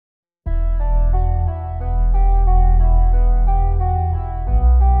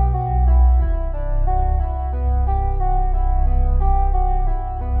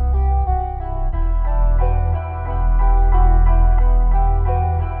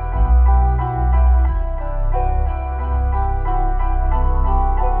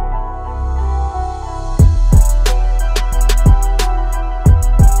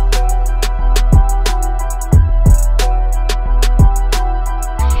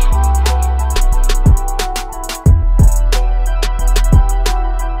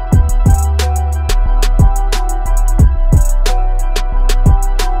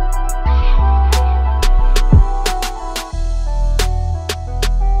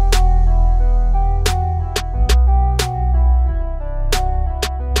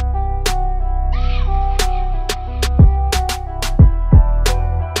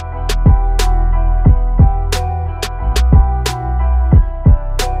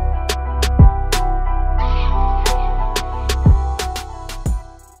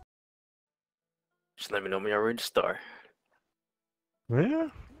Let me know when you're ready to start. Yeah.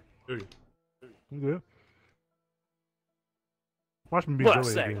 I'm good. Watch me be What I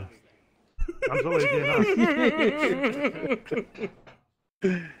Zoe say? again. I'm Zoe again. We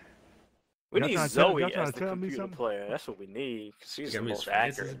Y'all need trying to Zoe tell as the me computer something? player. That's what we need. 'Cause she's You the got Miss most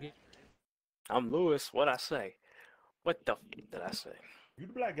Francis accurate. again? I'm Lewis. What I say? What the f did I say? You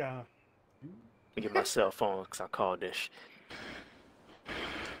the black guy. Let me get my cell phone because I called this.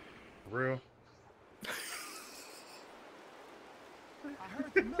 Real. I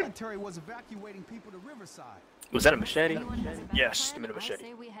heard the military was evacuating people to Riverside. Was that a machete? Anyone has a better Yes, plan? give me the I machete.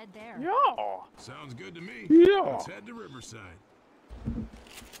 say we head there. Yeah. Sounds good to me. Yeah. Let's head to Riverside. Ooh,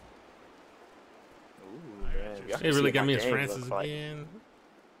 man. Y'all They can see really what got my me as game Francis looks like. again.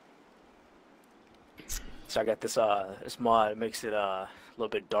 So I got this this mod. It makes it a little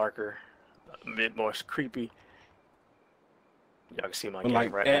bit darker, a bit more creepy. Y'all can see my But game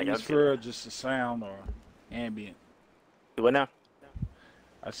like right now. Y'all atmosphere, or just the sound or ambient. can... What now?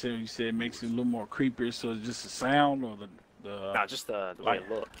 I said you said it makes it a little more creepier, so it's just the sound or the Nah, just the way it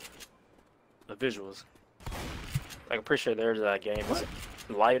look. The visuals. Like I'm pretty sure there's a game that's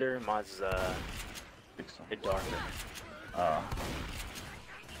lighter. Mine's bit darker.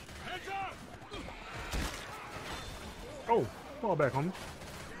 Oh, fall back, homie.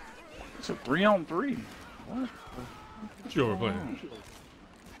 It's a 3-on-3. What? What you over playing?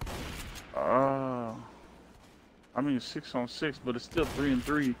 I mean 6-on-6, but it's still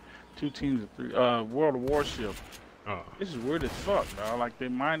 3-and-3. 2 teams of 3. World of Warship. Oh. This is weird as fuck, dog. Like they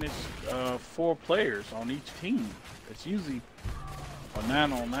minus 4 players on each team. It's usually a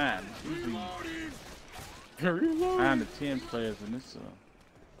 9-on-9. It's usually 9 to 10 players, and it's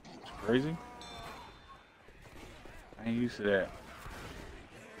crazy. I ain't used to that.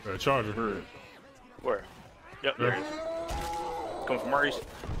 Charger. Where? Yep, there it is. Coming from Murray's.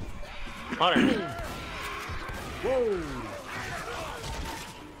 Hunter. Whoa.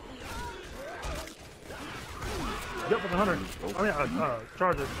 Yep, with the hunter. I mean,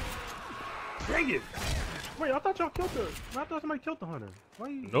 charger. Dang it! Wait, I thought y'all killed the. I thought somebody killed the hunter. Why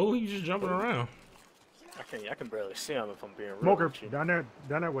you? No, he's just jumping around. I can barely see him if I'm being real. Smoker with you. down that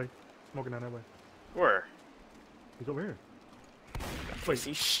way. Smoking down that way. Where? He's over here. Wait,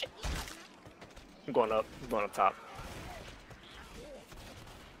 see shit. I'm going up. I'm going up top.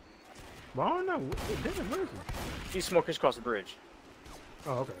 Well, I don't know. Damn, where is he? He's smoking across the bridge.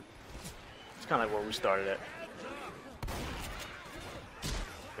 Oh, okay. It's kind of like where we started at.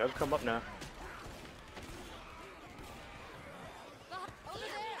 Y'all can come up now.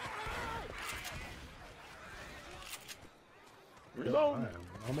 Reload.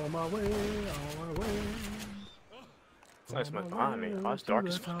 I'm on my way. On my way. It's nice smoke behind me. Oh, it's dark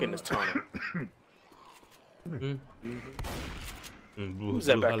as fuck in this tunnel. Who's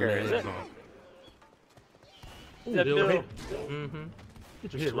that back there? Is that Bill? Bill? Mm-hmm.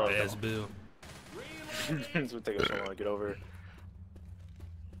 Get your shit right. Ass Bill. It's gonna take us so long to get over here.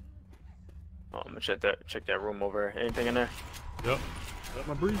 Oh, I'm gonna check that room over. Anything in there? Yep.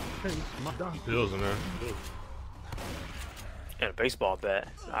 My briefcase, my dog. Bill's in there. And a baseball bat.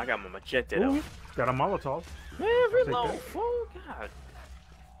 I got my machete Ooh, though. got a Molotov. Man, reload. Oh God.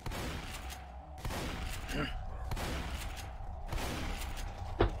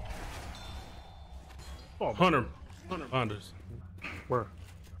 Oh, Hunter. Hunters. where?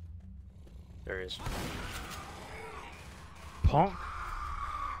 There he is. Punk.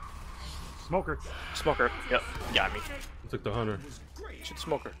 Smoker. Smoker. Yep. Got me. Took the hunter. Shoot the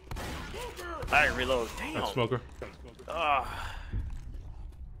smoker. I didn't reload. Damn. That's smoker. Ah.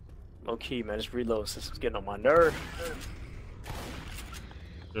 Low key, man. This reload system's getting on my nerve.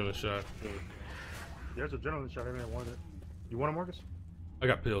 Doing a shot. There's a adrenaline shot. Everyone wanted it. You want it, Marcus? I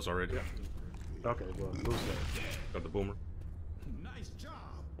got pills already. Okay, well, lose that. Got the boomer. Nice job.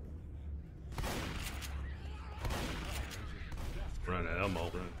 Running out of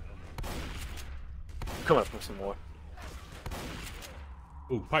ammo. Come up with some more.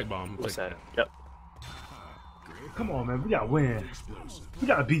 Ooh, pipe bomb. What's Take that? Yep. Come on, man. We gotta win. We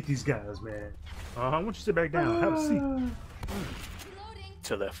gotta beat these guys, man. Why don't you sit back down? Have a seat. Reloading.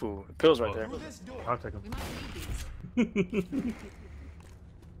 Till that food. Pills right there. I'll take them. We might need these.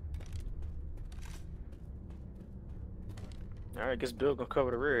 Alright, guess Bill gonna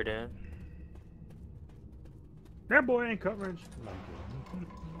cover the rear then. That boy ain't coverage.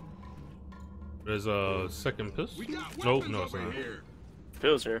 There's a second pistol. We got Nope, weapons no, it's over not. here.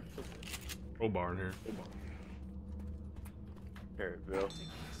 Bill's here. Crowbar in here. Here, Bill.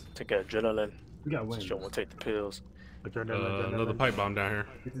 Take that adrenaline. We gotta win. Just don't want to take the pills. Another pipe bomb down here.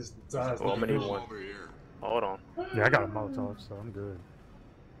 Get this size. Oh, I'm gonna need one. Over here. Hold on. Yeah, I got a Molotov, so I'm good.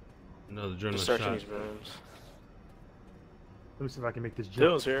 Another adrenaline Just searching shot. these rooms. Let me see if I can make this jump.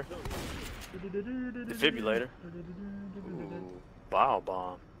 Bill's here. Defibrillator. Ooh, bio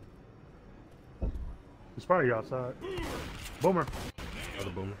bomb. He's probably outside. Boomer.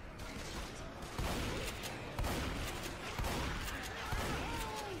 Another boomer.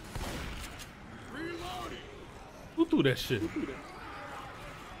 Who threw that shit? I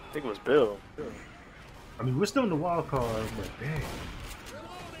think it was Bill. I mean, we're still in the wild card, but dang.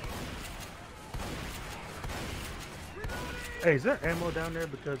 Hey, is there ammo down there?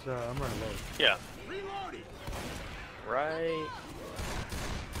 Because I'm running low. Yeah. Right.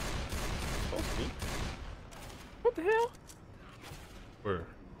 Supposed to be. What the hell? Where?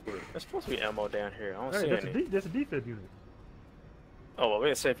 There's supposed to be ammo down here. I don't Hey, see that's any. that's a defib unit. Oh, well, we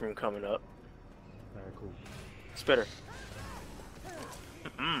got a safe room coming up. Alright, cool. Spitter.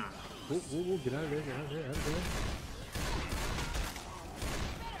 We'll get out of there, get out of there, out of there.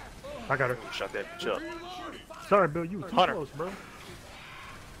 I got her. Shut that bitch up. Sorry, Bill, you were too Hunter. close, bro.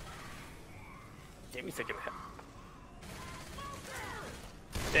 Damn, he's taking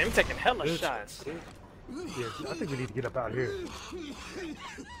Damn, he's taking hella shots. Yeah, I think we need to get up out of here.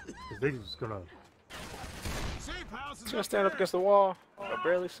 Cause they just gonna. She's gonna stand up against the wall. I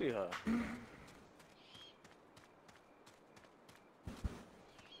barely see her.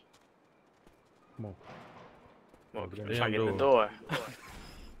 Come on. Well, Damn trying to get in the door.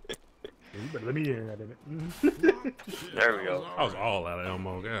 You better let me in, goddammit. There we go. I was all out of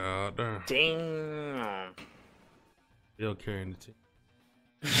ammo. God damn. Damn. Still carrying the team.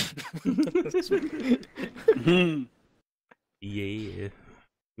 Yeah.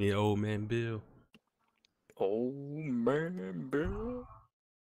 Me, old man Bill. Oh man, Bill.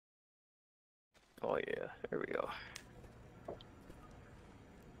 Oh yeah, there we go.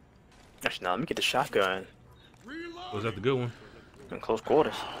 Actually, now let me get the shotgun Was that the good one? in close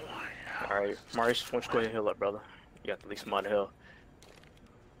quarters. All right, Maurice, why don't you go ahead and heal up, brother? You got the least amount of health.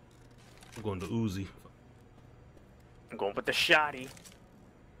 I'm going to Uzi. I'm going with the shotty.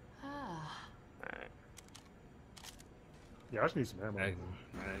 Yeah, I just need some ammo. Right.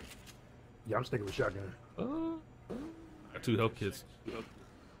 Yeah, I'm sticking with shotgun. Got 2 health kits. I'm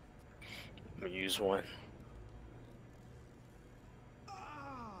gonna use one.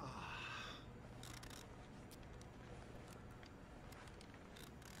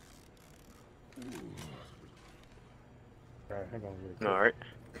 Alright, hang on real quick. All right.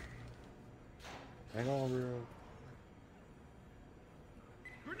 Hang on real.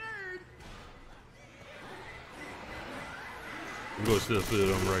 I'm going to still fill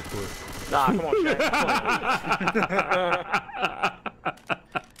them right quick. Nah, come on, Shaq.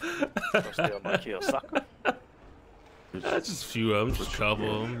 Don't steal my kill, sucker. That's just a few of them, just a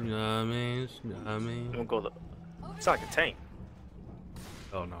couple of them. You know what I mean? You know what I mean? I'm gonna go the. It's like a tank.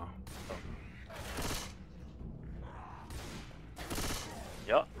 Oh no.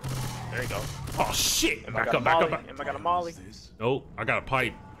 Yup. There you go. Oh shit! Am I Back got up, a back molly? up. Am I got a molly? Nope, I got a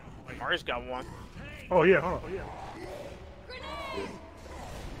pipe. Maurice got one. Oh yeah, hold on. Oh, yeah.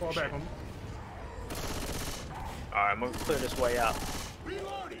 Fall back on me. Alright, I'm gonna clear this way out.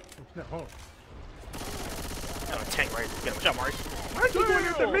 No, hold on. Got a tank right there. Get him, Maurice. Why you doing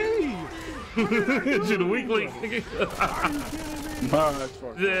it to me? To the weak link. Nah, that's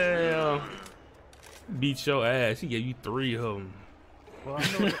fucked. Damn. Beat your ass. He gave you 3 of them. Well, I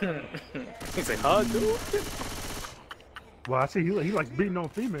know that. He's like, huh, dude? Well, I see he likes beating on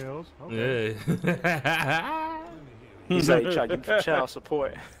females. Okay. Yeah. He's like, trying to give child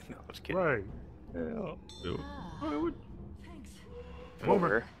support. No, I'm just kidding. Right. Dude. I'm over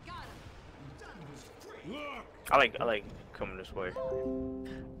here. I like coming this way.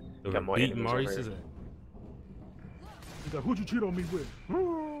 Got more Beating enemies over Maurice's here. ass. He's like, who'd you cheat on me with?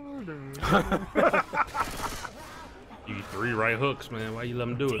 You 3 right hooks, man. Why you let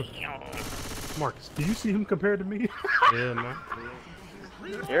him do it? Marcus, do you see him compared to me? Yeah, man.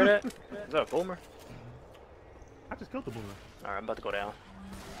 You hear that? Is that a boomer? I just killed the boomer. Alright, I'm about to go down.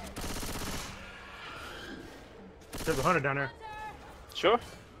 There's a hunter down there. Sure?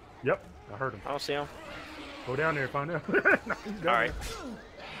 Yep, I heard him. I don't see him. Go down there and find out. No, he's down Alright. there.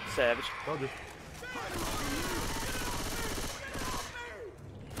 Savage. Told you.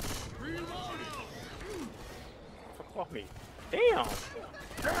 Fuck off me. Damn!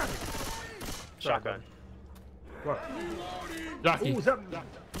 Shotgun. What? Jockey. Ooh, is that my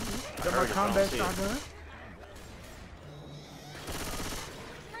heard it, combat I don't see it. shotgun?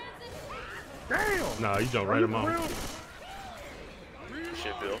 Damn! Nah, you jumped right him off.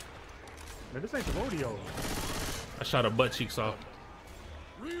 Shit, Bill. Man, this ain't the rodeo. I shot her butt cheeks off.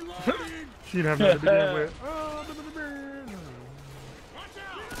 She didn't have nothing to begin with.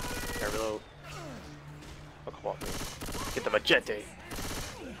 There Oh, come on, man. Get the machete.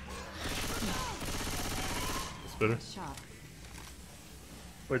 Spitter. Shot.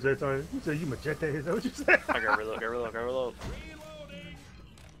 Wait, so sorry. You said you machete? Is that what you said? I gotta reload.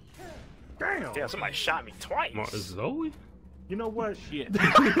 Damn. Damn, somebody shot me twice. Zoe? You know what? Shit.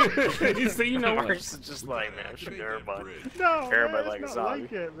 You see, you know what? Marcus is just like, man, I'm shooting everybody. No, Everybody man, like a it's not zombie. like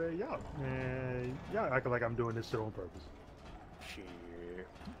that, man. Y'all acting like I'm doing this shit on purpose. Shit.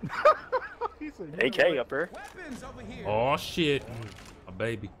 He said, you AK know what? up here. Weapons over here. Oh shit. A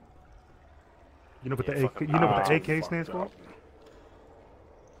baby. You know what Yeah, the AK, fucking you know what the oh, AK stands for? fuck.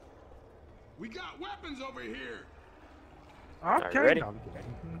 We got weapons over here. Okay. ready? No, I'm kidding.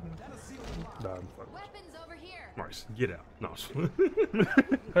 Nah, I'm fucking. Weapons over here. Marcus, get out. No.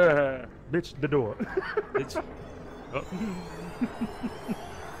 Bitch, the door. It's, oh.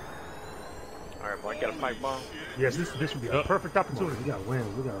 Alright, boy, got a pipe bomb. Yes, this would be a perfect opportunity. We gotta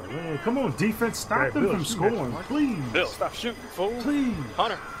win. We gotta win. Come on, defense. Stop Right, them Bill, from shoot at you, scoring, Mike. please. Bill, stop shooting, fool. Please.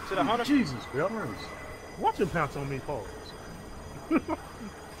 Hunter. See that Hunter? Jesus Yep. Christ. Watch him pounce on me, pause. Yo,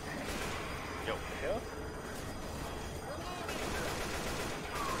 hell?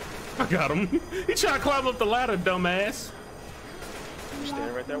 I got him. He tried to climb up the ladder, dumbass. I'm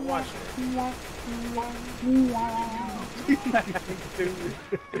standing right there watching.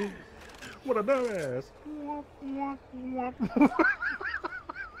 What a dumbass.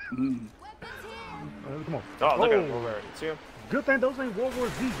 Come on. Oh, look at him over there. See him? Good thing those ain't World War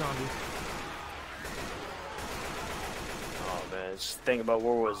Z zombies. Oh, man. Just think about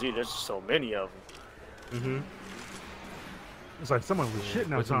World War Z. There's just so many of them. It's like someone was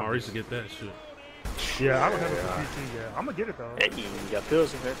shitting out Wait till Maurice zombies. to get that shit. Yeah, I don't have a PC yet. I'm gonna get it though. Hey, you got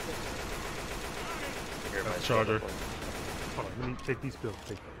pills in here. Here, That's man, Charger. Hold on, let me take these pills.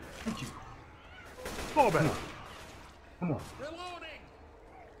 Take them. Thank you. Fall back. Come on.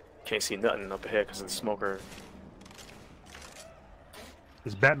 Can't see nothing up ahead because of the smoker.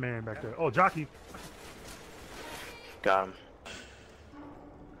 There's Batman back there. Oh, Jockey. Got him.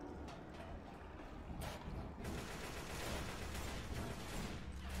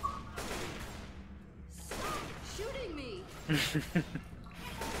 Shooting me.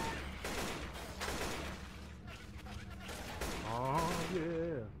 Oh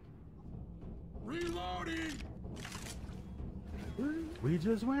yeah. Reloading. We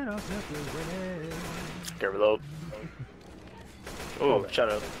just went up separate ways. Get reload. Oh, try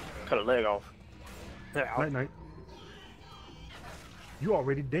to cut a leg off. Night night. You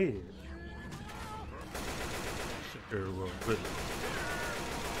already dead. Very well. Good.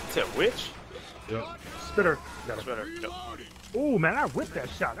 Is that witch? Yep. Spitter. Got That's him. better. Yep. Oh man, I whipped that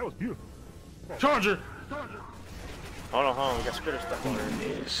shot. That was beautiful. Charger. Hold on. We got spitter stuff on there.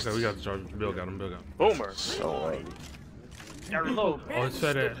 Okay, we got the charger. Bill got him. Bill got him. Boomer. So got reload. Oh, it's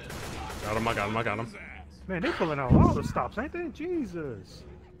fat ass. Got him. I got him. Man, they pulling out all the stops, ain't they? Jesus.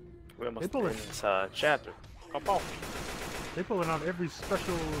 We almost They pull in it. this chapter. Come on. They pulling out every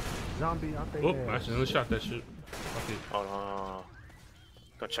special zombie out there. Oh, actually, let's shot that shit. Okay. Hold on.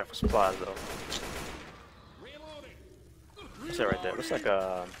 Go check for supplies though. What's that right there? Looks like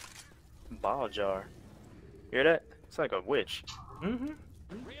a bottle jar. You hear that? It's like a witch. Mm-hmm.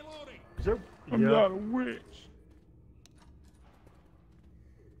 Is there, I'm yeah. not a witch.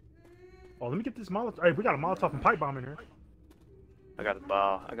 Oh, let me get this Molotov. Hey, we got a Molotov and pipe bomb in here. I got the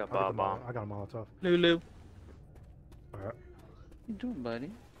ball. I got ball bomb. I got a Molotov. Lulu. All right. What you doing,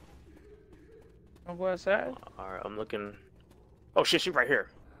 buddy? Wanna go outside? Alright, I'm looking. Oh shit, she right here.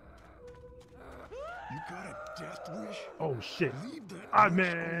 You got a death wish? Oh shit. Leave that Ah wish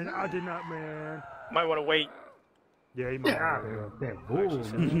man, I alone. did not, man. Might want to wait. Yeah, he might. Ah, that bull.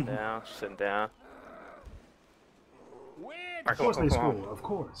 Sitting down. Sitting down. Alright, Of come on, course come they on, come on. score. Of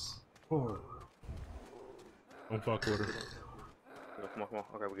course. Oh. Don't fuck with her. Come on.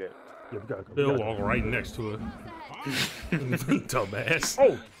 Okay, we good. Yeah, we gotta go. Bill We gotta walk right next to her. Dumbass. go.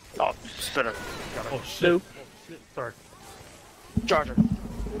 Oh, Oh, spinner. Oh shit. sorry. Charger.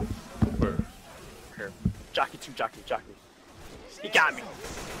 Where? Here. Jockey. He got me.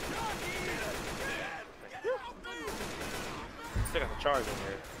 Still got the charge in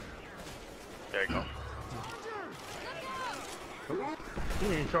here. There you go.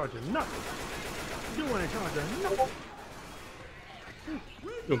 He ain't charging nothing. You ain't charging nothing.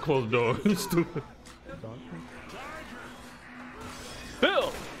 Don't close the door. You stupid.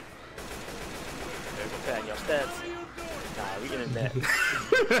 Bill! There go patting your stats. Nah, we getting that.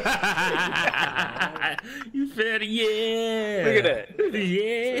 You fatty, yeah. Look at that.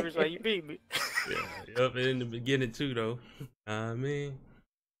 Yeah. Seems like you beat me. Yeah. Up in the beginning too, though. I mean.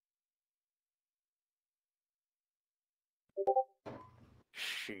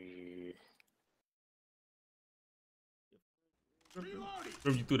 Shit. Remember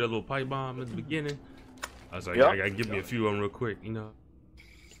you threw that little pipe bomb at the beginning? I was like, Yep. I gotta give me a few of them real quick, you know.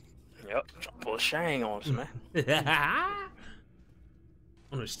 Yep. Pull a shang on us, man.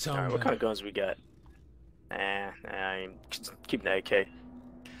 Alright, what kind of guns we got? Nah, I ain't keeping that AK.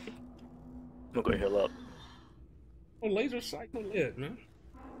 I'm gonna go heal up. Oh, laser sight, no lit, man.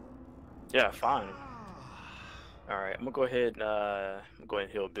 Yeah, fine. Alright, I'm gonna go ahead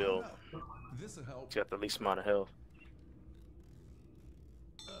and heal Bill. This'll help. He's got the least amount of health.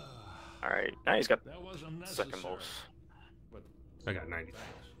 Alright, now he's got second most. I got 90.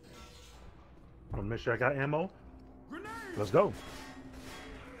 I'm gonna make sure I got ammo. Let's go.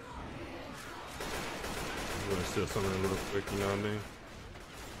 I'm gonna steal something real quick, you know what I mean?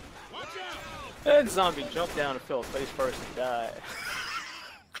 That zombie jumped down and fell face first and died.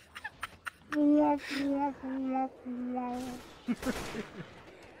 Ooh,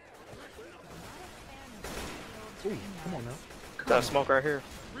 come on now. Got a smoke right here.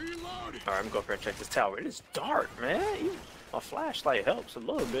 Alright, I'm gonna go up here and check this tower. It is dark, man. Even a flashlight helps a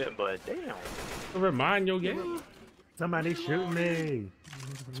little bit, but damn. Remind your game. Somebody shoot me.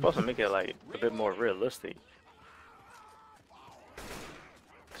 It's supposed to make it like a bit more realistic.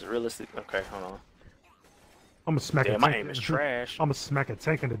 Cause realistic. Okay, hold on. I'm gonna smack Yeah, a my tank. aim is trash. I'm gonna smack a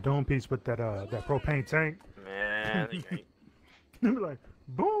tank in the dome piece with that that propane tank. Man, you ain't Be like,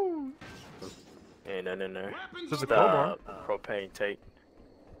 boom. ain't nothing in there. Just a The crowbar. propane tank.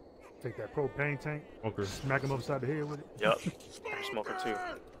 Take that propane tank. Okay. Smack him upside the head with it. Yup. I'm smoking too.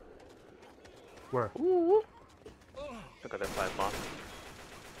 Where? Look at that pipe bomb.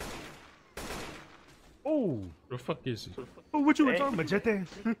 Oh, The fuck is it? oh, what you were Hey. talking, machete?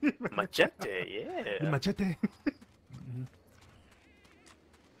 Machete, yeah. Machete.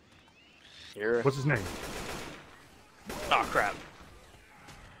 You're... What's his name? Oh crap.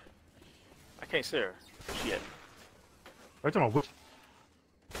 I can't see her. Shit. Are you talking about?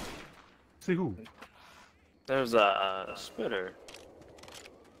 See who? There's a spitter.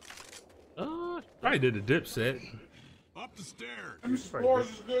 I did the dip set. Up the stairs. Right Spores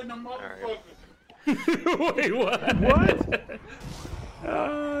is good in the motherfucker. Wait, what? What?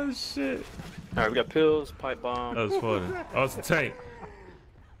 Oh shit. Alright, we got pills, pipe bomb. That was funny. Oh, it's a tank.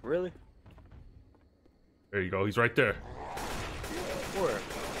 Really? There you go. He's right there. Where?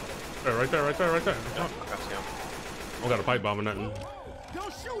 There, right there, right there, right there. I see him. I don't got a pipe bomb or nothing.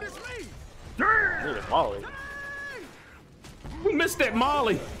 Don't shoot, it's me! Need a molly. Who missed that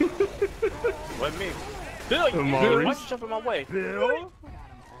Molly? What me? Bill, you Maurice. why'd you jump in my way? Bill.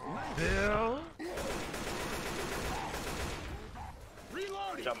 Bill.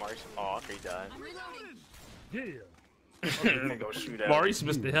 Good job, Maurice. Oh, okay, he died. Yeah. I'm gonna go shoot at him. Maurice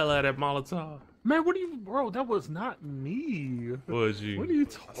missed the hell out of that Molotov. Man, what are you, bro? That was not me. Was you? What are you I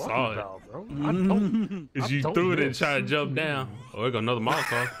talking saw it. about, bro? I don't. Cause I you don't threw it and miss. tried to jump down. Oh, there go another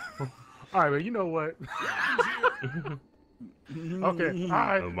Molotov. All right, man. You know what? Okay. All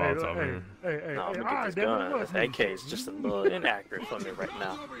right. No Molotov Hey, here. hey, No, I'm all gonna get right, this damn it, gun. it was This me. AK is just a little inaccurate for me right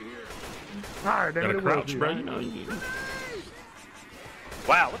now. All right, damn Got it, a it was crouch, me, bro. right? You know you need it.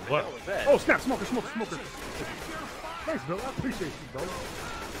 Wow, what the What? hell was that? Oh, snap, smoker. Thanks, Bill. I appreciate you, bro.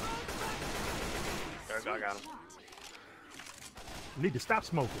 There we go, I got him. Need to stop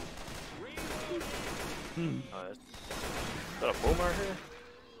smoking. Is that a boomer here?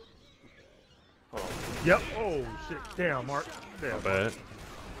 Hold on. Yep. Oh shit. Damn, Mark. Damn. Not bad.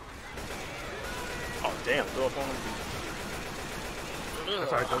 Oh, damn, throw up on him.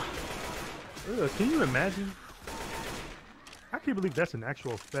 That's all right, though. Can you imagine? I can't believe that's an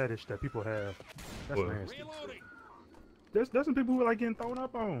actual fetish that people have. That's What? nasty. There's some people who like getting thrown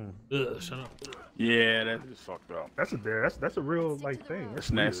up on. Ugh, shut up. Yeah, that is fucked up. That's a real like thing. That's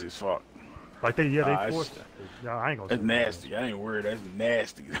weird. nasty as fuck. Like they it's- forced. Yeah, I ain't gonna. That's say that. nasty. I ain't worried. That's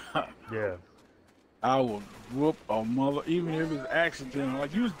nasty. Yeah. I will whoop a mother, even if it's accidental.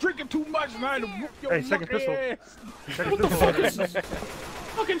 Like you was drinking too much and I had to whoop your Hey, second monkey pistol. ass. Second What the pistol. fuck is this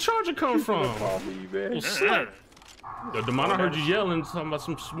fucking charger come from? Call me, man. Little slut. Yo, Demon, I heard you yelling, talking about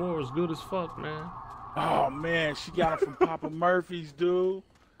some s'mores good as fuck, man. Oh man, she got it from Papa Murphy's, dude.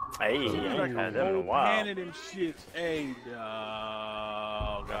 Hey, I She was ain't like had a them in a whole while. pan of them shits. Hey,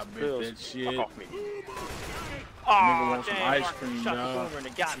 dog, I miss Pills. that shit. Fuck off me. Nigga Oh, want some damn, ice Mark, cream, shot the dog. boomer and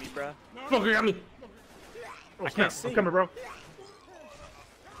it got me, bro. Fucker got me. Oh, can't snap. see. I'm coming, bro.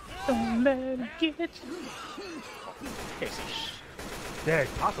 Don't let him get you. Can't see sh. Dad,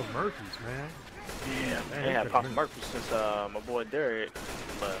 Papa Murphy's, man. Yeah, Man, They had it's Papa been Murphy since my boy Derek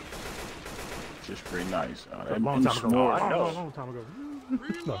left. just pretty nice. a long time ago. S'mores. I know. Long time ago.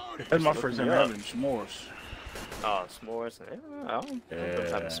 No. That's my first time Yeah. having s'mores. Oh, s'mores. Yeah, I don't know Yeah.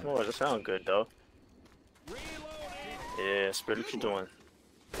 them type of s'mores. That sound good though. Yeah, Spirit, what you doing?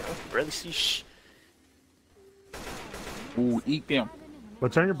 I don't really see Ooh, eat them.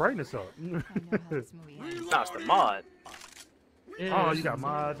 But turn your brightness up. No, it's the mod. Oh, you got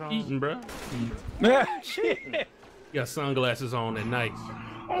mods on. Eating, bro. Shit. You got sunglasses on at night.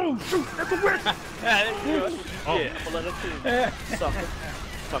 Oh shoot, that's a witch. Yeah, I'm gonna let him too. Sucker.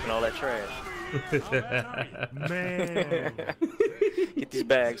 Talking all that trash. Man. Get these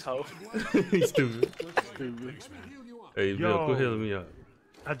bags, ho. He's stupid. Hey, Bill, Yo. go heal me up.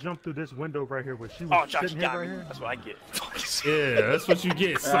 I jumped through this window right here where she Oh, was Josh sitting here got right me. here. That's what I get. Yeah, that's what you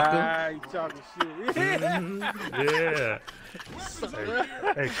get, sucker. Ah, you talking shit. Yeah.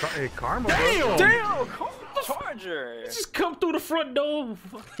 Hey, Karma, bro. Damn! Damn, Charger. Just come through the front door.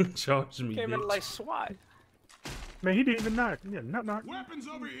 Fucking charge me, Came in bitch. like SWAT. Man, he didn't even knock. Yeah, knock. Weapons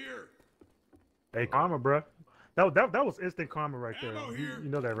over here. Hey, Karma, bro. That was instant karma right there. Ammo You, here. you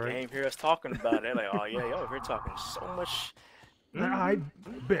know that, right? Came here us talking about it. They're like, oh yeah, y'all over here talking so much. Nah, I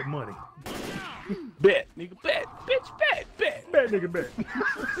bet money. Bet, nigga, bet. Bitch, bet. Bet, nigga, bet.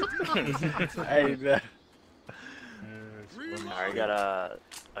 Hey, Alright, got a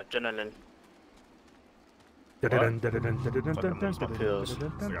adrenaline. My pills.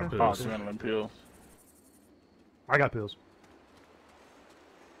 adrenaline pill. I got pills.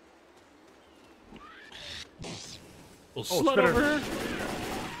 Oh, Oh, slut spitter. over here.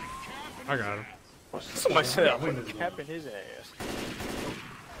 I got him. Somebody said I was capping his ass.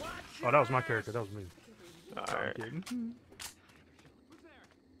 Oh, that was my character. That was me. Alright.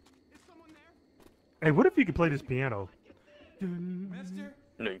 Hey, what if you could play this piano?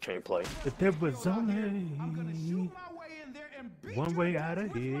 No, you can't play. If there was only one way out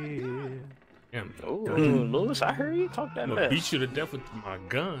of here. Damn. Ooh, Lewis, I heard you talk that I'm gonna mess. beat you to death with my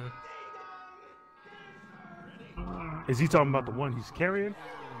gun. Is he talking about the one he's carrying?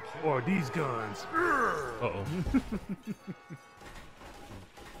 Or these guns? Uh-oh.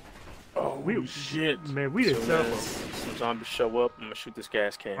 Oh, We- shit. Man, we didn't sell them. Some zombies show up, I'm gonna shoot this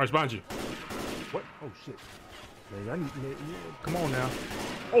gas can. All right, behind you. What? Oh, shit. Man, I need, man, yeah, come on now.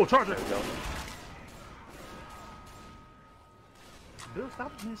 Oh, Charger! There we go. Bill,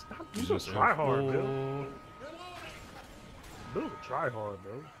 stop, man, stop. You He's don't just try hard, Bill. oh. Bill, try hard,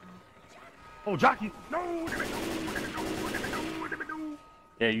 Bill. Oh, Jockey! No!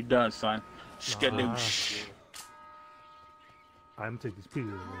 Yeah, you done, son. Skadoosh. I'm gonna take this pill,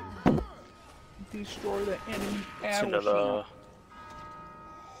 man. Destroy the enemy It's another.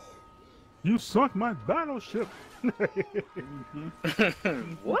 You sunk my battleship!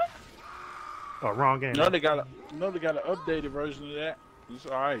 What? Oh, wrong game. No, they got an updated version of that. It's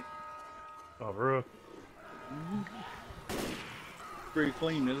alright. Oh, bro. Pretty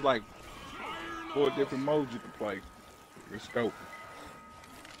clean. There's like 4 different modes you can play. Your scope.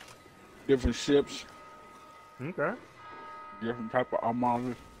 Different ships, Okay. different type of armor.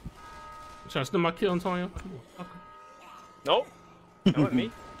 You trying to steal my kill, Antonio? Nope. That wasn't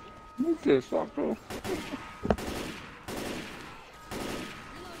me. You just sucker.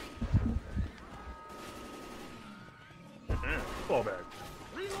 Fall back.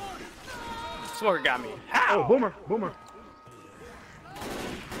 Smoker got me. How? Oh, boomer, boomer.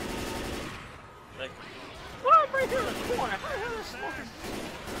 Like, well, I'm right here in the corner. How the hell is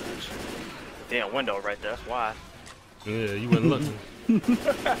Smoker? Damn window right there. That's why. Yeah, you wasn't looking.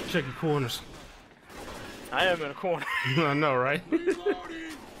 Check your corners. I am in the corner. I know, right?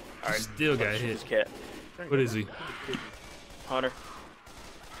 Alright. Still got Shoot hit. this cat. What is he? Hunter.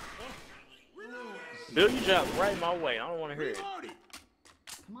 Bill, you dropped right my way. I don't want to hear it.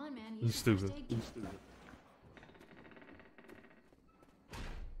 Come on, man. You stupid.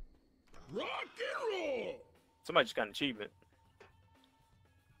 Rock and roll. Somebody just got an achievement.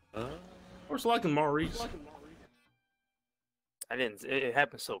 Where's liking Maurice? I didn't. It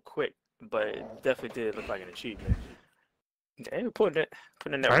happened so quick, but it definitely did look like an achievement. They were putting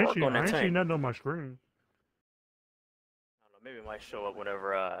in that I work on ain't that seen tank. nothing on my screen. I don't know, maybe it might show up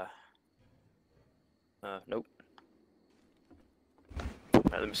whenever. Nope.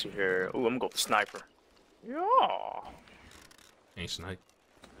 Alright, let me see here. Ooh, I'm gonna go with the sniper. Yeah. Ain't snipe.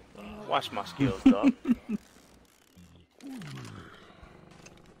 Watch my skills, dog.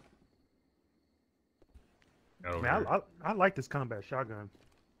 Man, I like this combat shotgun.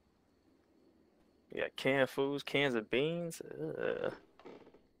 You got canned foods, cans of beans.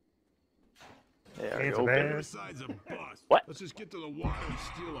 Yeah, Cans open. of ass. Riverside's a bust. What? Let's just get to the water and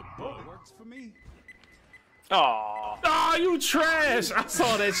steal a boat. Works for me. Aw. Oh, you trash! I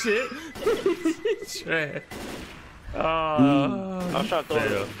saw that shit. Trash. I was trying to throw it over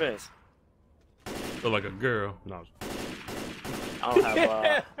fail. the fence. Look like a girl. No.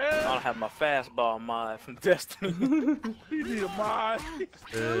 I don't have my fastball mod from Destiny. You need a mod.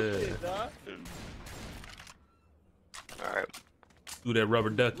 All right. Do that rubber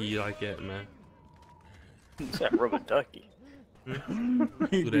ducky you like that, man. What's that rubber ducky? He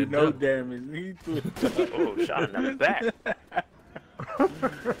Do do that no duck. damage. He threw it. Oh, shot in the back.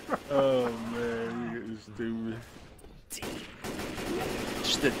 Oh man, you stupid.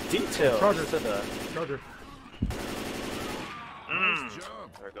 Just the details Charger. to the. Charger.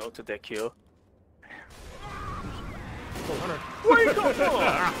 There we go to that kill. Oh, Hunter. Where you go?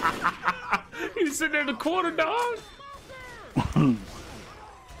 He's sitting there in the corner, dog.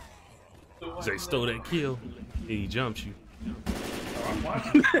 They stole that kill. And he jumps you.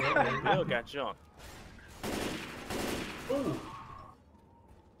 Bill got jumped. Ooh.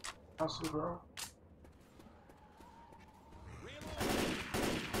 I see, bro.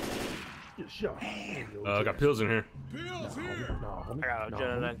 Get shot. I got pills in here. Bill's here. No, homie. I got a No,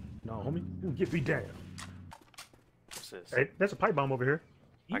 adrenaline. homie. No, homie. You get me down. What's this? Hey, that's a pipe bomb over here.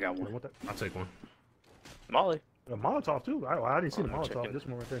 I got I one. want that. I'll take one. Molly. A Molotov too. I didn't see the I'm Molotov. checking. This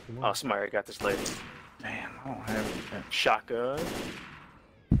one right there. Oh, somebody already got this lady. Damn, I don't have it. Shotgun.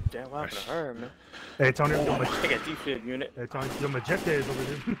 Damn, what happened to her, man? Hey, Tony. Your I got defib unit. Hey, Tony. Your Magette is over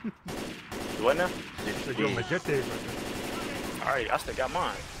here. What now? Your Magette is right there. Alright, I still got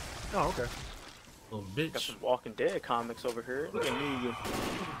mine. Oh, okay. Little Got bitch. some Walking Dead comics over here. Look at me.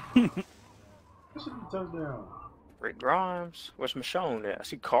 This is a touchdown. Rick Grimes. Where's Michonne at? I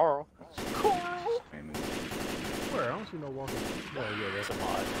see Carl. Carl. Where? I don't see no walking. Oh, yeah, That's that's a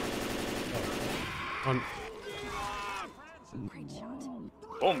mod. Great shot.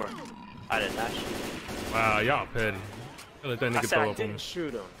 Boomer. I did not shoot. Wow, y'all petty. I let that I nigga said throw I up on me. didn't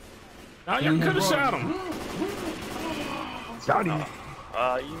shoot him. Nah, y'all could have shot him. Johnny.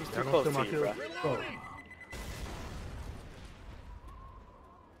 You was too close to you, bro. Oh.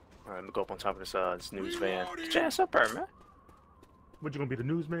 Alright, let me go up on top of this news van. Get your ass up there, man. What, you gonna be the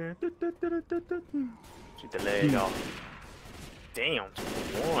newsman? Shoot the leg off. Damn,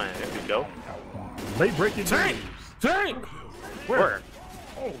 2-1. There we go. Late breaking Tank! news. Tank! Where?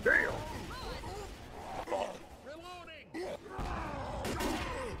 Oh, damn.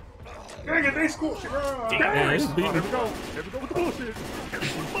 Dang it, they scored. Yeah, it's Oh, beating. there we go. There we go with the bullshit.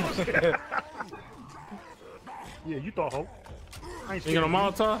 Bullshit. Yeah, you thought hope. I ain't You got a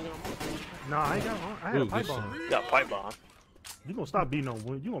Molotov? Nah, I ain't got. I had a Ooh, pipe this bomb. You got a pipe bomb. You gonna stop beating on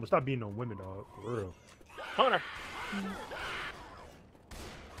women? You gonna stop beating on women, dog? For real. Hunter.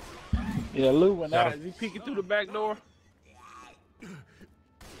 Yeah, Lou went Got out. him. Is he peeking through the back door?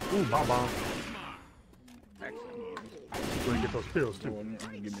 Ooh, bomb bomb. You gonna get those pills too.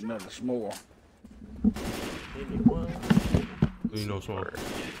 Give me another s'more. Give me one. You know, smoke.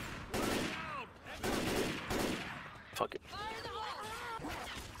 Fuck it.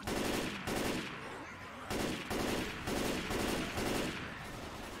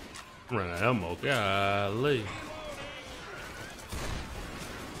 Run out of ammo. Golly.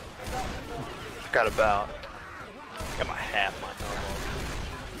 Got about. Got my half my ammo.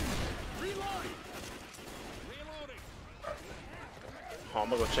 Oh, I'm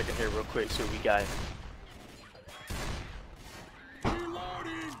gonna go check in here real quick, see what we got. I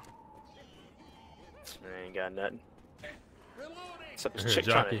ain't got nothing. Except this Here, chick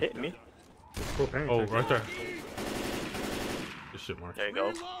trying to jockey. hit me. Propane Oh, tank. right there. Good shit, Mark. There you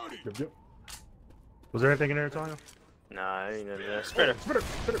go. Yep, yep. Was there anything in there, Tanya? Nah, ain't nothing there. Spitter. Spitter,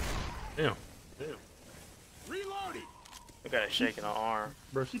 spitter. Damn. Reloading. I got a shake in her arm.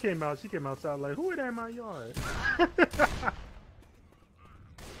 Bro, she came outside like, who is that in my yard?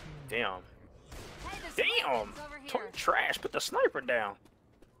 Damn. Hey, the Damn! sniper's over here. Toy trash, put the sniper down.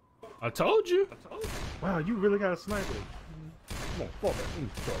 I told you. Wow, you really got a sniper. Come on, fall back.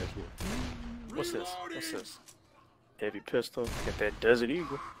 Try this one. What's this? What's this? Heavy pistol. Got that Desert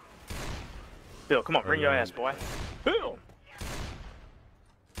Eagle. Bill, come on, bring your ass, boy. Bill!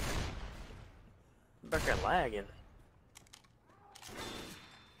 Back there lagging.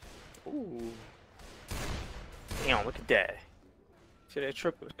 Ooh. Damn, look at that. See that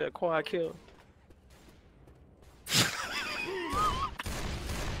triple, that quad kill?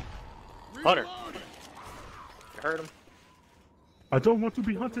 Hunter. You heard him? I don't want to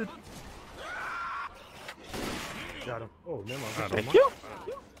be hunted. Got him. Oh, never mind. Thank you.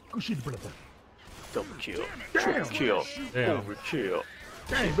 Go shoot the brother. Double kill. Damn. Triple kill. Damn. Overkill.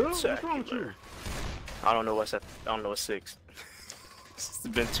 Dang, Bill, what's wrong with you? I don't know what's at. I don't know what's 6. It's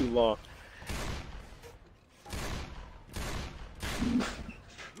been too long.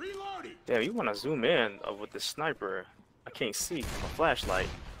 Reloading. Damn, you want to zoom in with the sniper? I can't see my flashlight.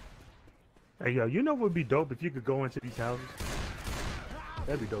 Hey, yo, you know what would be dope if you could go into these houses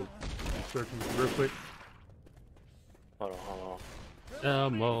That'd be dope. Searching real quick. Hold on.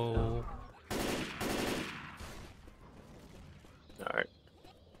 Elmo. Alright.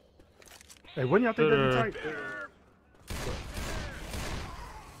 Hey, wouldn't y'all think that'd be tight?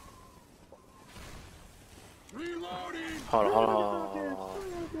 Reloading. Hold on.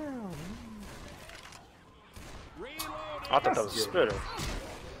 I thought that was a spitter.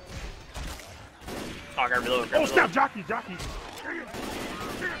 Oh, I gotta reload. Oh, snap! Jockey! No,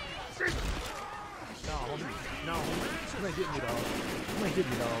 homie. No, homie. You ain't getting me, dog. Man,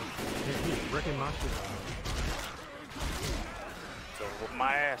 he's wrecking my shit. So, whoop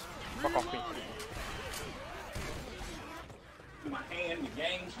my ass. Fuck off me. My hand, the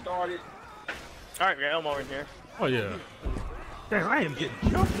game started. Alright, we got Elmo in here. Oh yeah. Damn, I am getting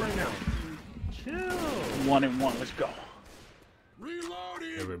jumped right now. Chill. 1 and 1. Let's go.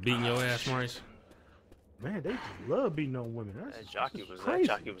 Reloading. Ever beating your ass, Maurice? Man, they just love beating on women. That jockey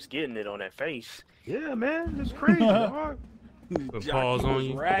crazy. was getting it on that face. Yeah, man, it's crazy, dog. Put paws on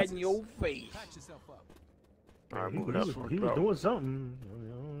you. Right in your face. Patch yourself up. Alright, He move it up. was doing something.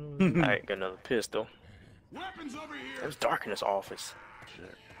 Alright, got another pistol. Weapons over here. It was dark in this office.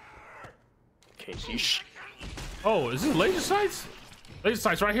 Can't see shit. Oh, is this laser sights? Laser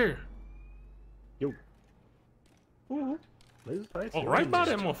sights right here. Yo. Ooh. Laser sights. Oh, right by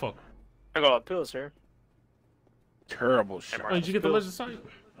that motherfucker. I got all pills here. Terrible shot. Oh, did you get the laser sight?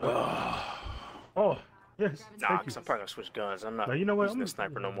 Oh, yes. Nah, thank because you. I'm probably gonna switch guns. I'm not Now, you know what? using the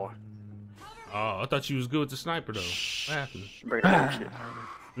sniper no more. Oh, I thought you was good with the sniper though. What happened? Bring it up, shit.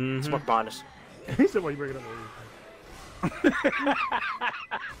 Mm-hmm. Smoke behind us. He said, "Why you bring it up?" It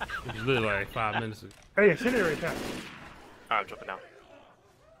was literally like 5 minutes ago. Hey, incendiary attack. Alright, I'm jumping down.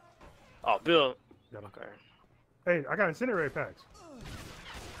 Oh, Bill. Got him. Okay. Hey, I got incendiary packs.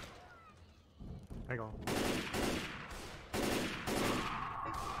 Hang on.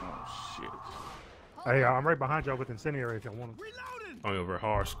 Oh shit. Hey, I'm right behind y'all with incendiary if y'all want them. Reloading. I'm over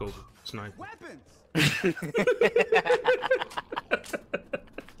hard scope sniper. Weapons.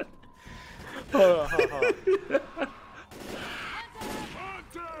 Hold on.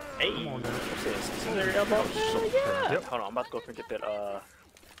 Hey, Come on now. what's this? Incendiary elbow? Hell yeah. Yep. Hold on, I'm about to go up and get that,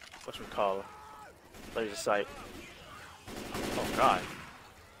 whatchamacallit? Laser sight. Oh, God.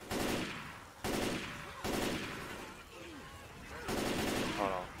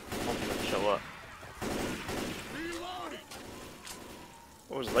 Hold on. Hopefully it doesn't show up. Reloading.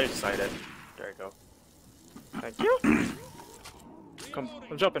 Where was the laser sight at? There you go. Thank you. Come,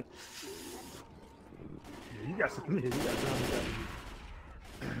 I'm jumping. Yeah, you got some. Yeah, you got some.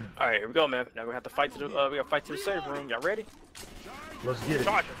 All right, here we go, man. Now we have to fight to the. We gotta fight to the safe room. Y'all ready? Let's get it.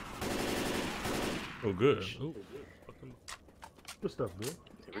 Charger. Oh, good. Ooh. Good stuff, boy.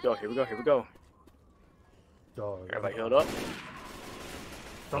 Here we go. Dog. Everybody healed up.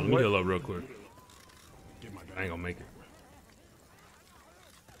 Let me heal up real quick. I ain't gonna make it.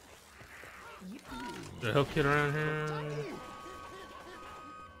 The health kit around here.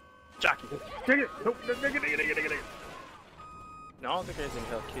 Jockey. Take it. Nope. Take it. No, I don't think there's any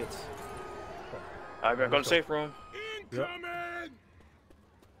health kits. Alright, we gotta go to the safe room. Incoming.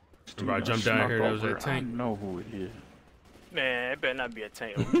 If I jump down here, there was that tank. I know who it is. Man, it better not be a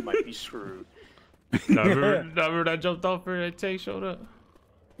tank. Or we might be screwed. Remember I jumped off here, that tank showed up?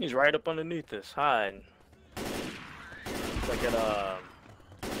 He's right up underneath us, hiding. It's like a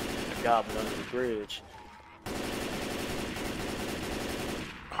goblin under the bridge.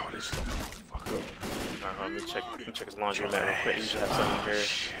 Oh, this is fuck up. Let me check his laundry mat real quick. He should have something here.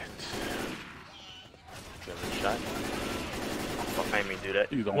 Shit. Give it a shot. Fuck, I ain't mean to do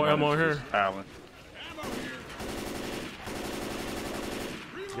that. You don't What want ammo it, here? just Alan.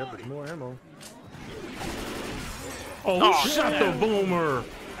 Yep, there's more ammo. Oh, who shot the boomer?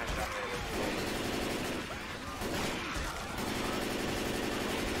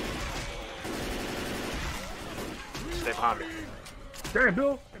 Stay behind me. Damn,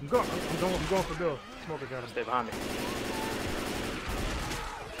 Bill. I'm going for Bill. Smoker got him. Stay behind me.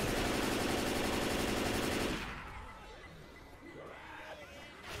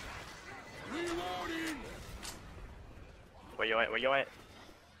 Reloading. Where you at?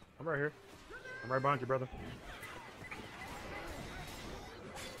 I'm right here. I'm right behind you, brother.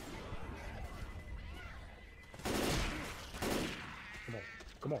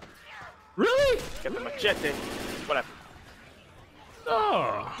 Come on. Really? Get the machete. What happened?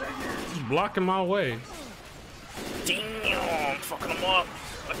 Oh, he's blocking my way. Damn, fucking him up.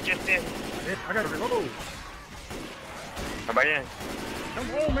 Machete. Yeah, I gotta reload. Everybody in. Come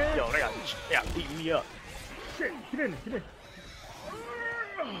on, man. Yo, they got beating me up. Shit, get in.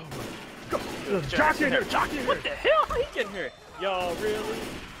 Go. There's Jockey in here. Jockey in here. What the hell? How he get in here? Y'all really?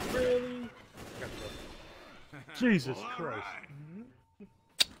 Really? Jesus Christ.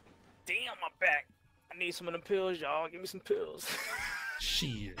 Damn, my back. I need some of them pills, y'all. Give me some pills.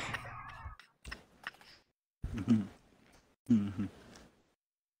 Shit.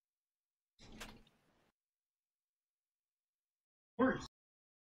 Where's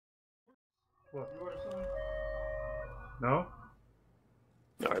What? no? All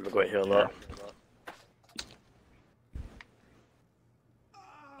right, let me go ahead and heal up.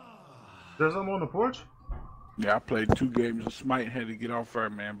 There's someone on the porch? Yeah, I played 2 games of Smite and had to get off her,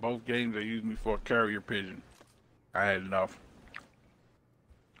 man. Both games they used me for a carrier pigeon. I had enough.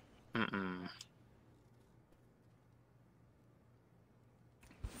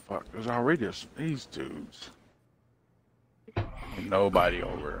 Fuck, there's already these dudes. Ain't nobody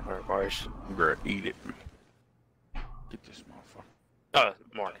over. All right, Marsh. Girl, eat it. Get this motherfucker. Oh,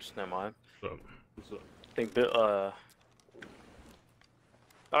 Marsh. Never mind. What's up? I think Bill. Oh,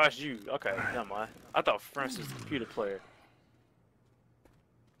 that's you. Okay, never mind. I thought Francis was the computer player.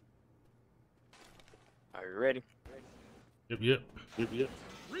 Are you ready? Yep. Reloading.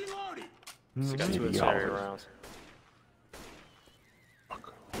 So got 2 incendiary rounds.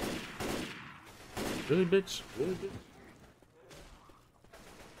 Really, bitch?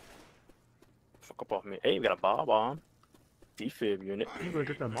 Fuck up off me. Hey, we got a bomb bomb. Defib unit. I'm gonna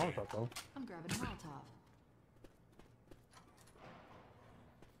get that Molotov though. I'm grabbing a Molotov.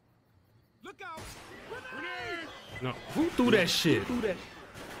 Look out. No. Who threw that shit?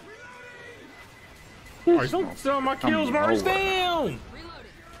 Mars, don't steal my kills, Mars. over. Damn! Reloading.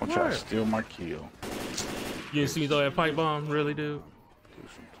 Don't try to steal my kill. You didn't see me throw that pipe bomb? Really, dude? Do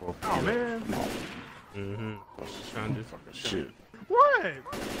some Oh man. Come on. Mm-hmm. What's this Trying to- fucking shit? What?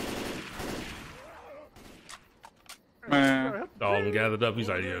 Man. All of them gathered up. He's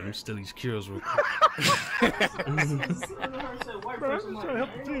like, yeah, let me steal these kills real quick. Bro, I'm just trying to help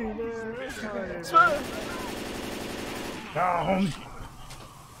the team, man. Down.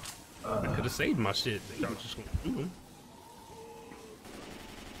 I could have saved my shit. Y'all just gonna do them.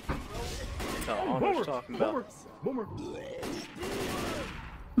 Oh, I don't know what you're talking about. Boomer.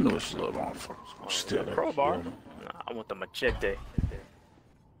 No, this little motherfucker's gonna steal that Crowbar. kill. Nah, I want the machete.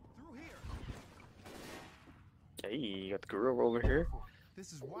 Hey, you got the gorilla over here.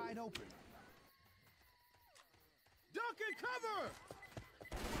 This is wide open. Duck and cover.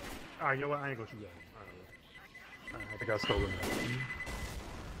 Alright, you know what? I ain't gonna shoot that. I think I stole it.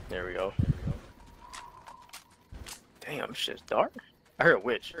 There we go. Damn, shit's dark. I heard a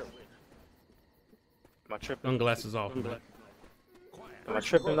witch. Am I tripping? Sunglasses off. Am I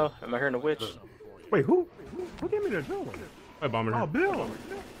tripping though? Am I hearing a witch? Wait, who? Who gave me the drill one? Pipe bomb in Oh, here. Bill.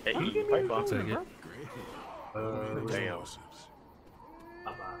 Hey, Who gave me pipe the bomb. drill Take it. one, Damn.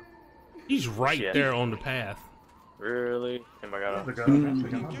 He's right Shit. there on the path. Really? Am I got a... bro?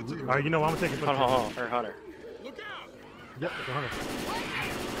 Alright, you know what? I'm gonna take it for the Hold on. Her hunter. Look out. Yep, it's a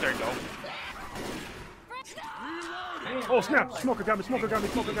 100. There you go. Oh, snap! Smoker got me. One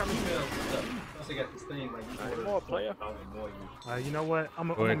more player. You know what? I'm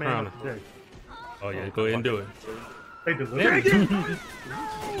a Go ahead, man crown of her. the day. Oh yeah, go ahead and do it. They delivered. Damn it.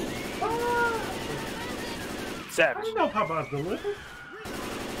 Savage. You know Popeye's delivered.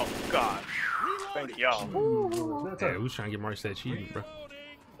 Oh, gosh. Thank y'all. That's Yeah, we was trying to get Mark that cheating, bro.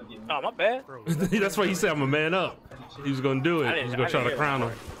 Oh, my bad. That's why he said I'm a man up. He was gonna do I it. He didn't- was gonna I try didn't to crown hear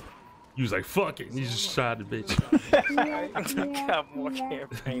him. He was like, fuck it. He just shot the bitch. Got more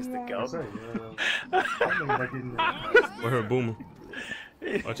campaigns to go. say, I'm thinking about getting With her boomer.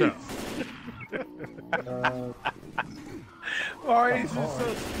 Watch out. Oh, he's just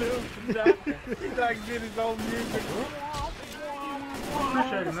so stupid, Jack. He's not getting his own music.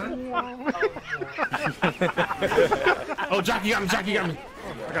 appreciate it, man. Oh, Jockey got me. Jockey got me.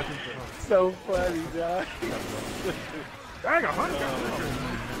 I got you. So funny, Jack. I got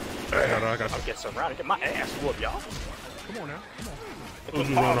 100. I got I'll get surrounded. Get my ass whooped, y'all. Come on now. Put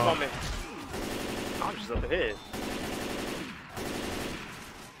Who's bombs going on on? me. I'm just up ahead.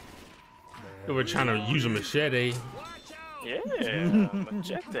 They were trying to use a machete. Yeah,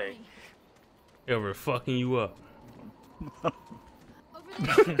 machete. They were fucking you up.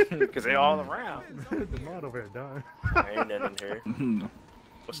 Because they all around. The mod over here dying. Ain't nothing in here.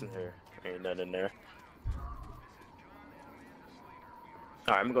 What's in here? Ain't nothing in there.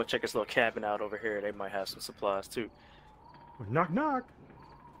 Alright, I'm gonna go check this little cabin out over here. They might have some supplies too. Knock, knock.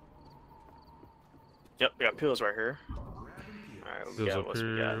 Yep, we got pills right here. Alright, what we Feels got? up What's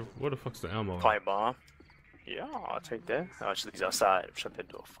we got? here. Where the fuck's the ammo? Pipe bomb. Yeah, I'll take that. Oh, actually, he's outside. Shut that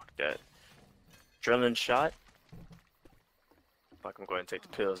door. Fuck that. Drilling shot. Like I'm going to take the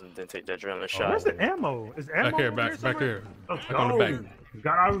pills and then take that adrenaline Oh, shot. where's the ammo? Is ammo Back here, over back here. Let's Back on the back. We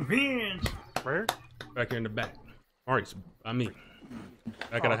got our revenge. Where? Back here in the back. All right, I mean,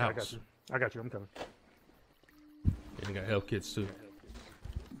 back of the house. I got you. I'm coming. And you got health kits too.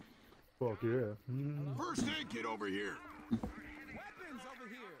 Fuck yeah. First aid kit over here. Weapons over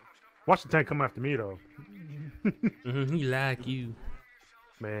here. Watch the tank come after me though. He like you.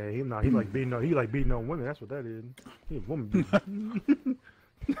 Man, he like beating on women. That's what that is. He a woman beater.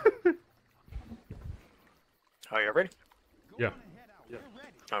 Are you ready? Yeah.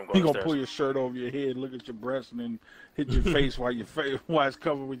 I'm going He gonna upstairs. pull your shirt over your head, look at your breast, and then hit your face while it's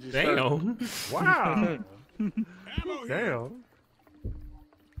covered with your shirt. Damn. Wow. Ammo here. Damn.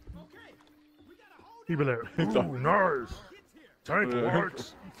 He be like, ooh, nice. Tank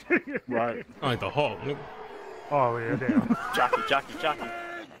works. Right. I like the Hulk. Oh yeah, damn. Jockey.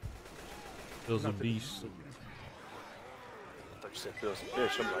 Bill's a beast. I thought you said Bill's a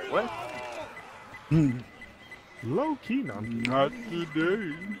bitch. I'm like, what? Low key now. Not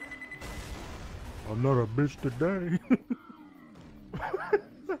today. I'm not a bitch today.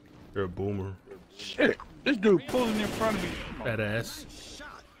 You're a boomer. Shit. This dude pulling in front of me. Fat ass.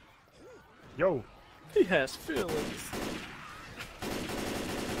 Yo, He has feelings.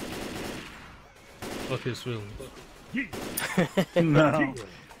 Fuck his feelings. No. I'm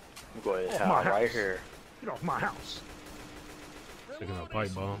going to Oh, town my right house. here. get off my house. Sticking a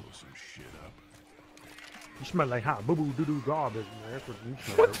pipe bomb. You smell like hot boo boo doo doo garbage, man. That's what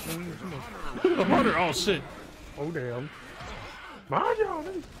you smell. The murder. Oh shit. Oh damn. Mind y'all,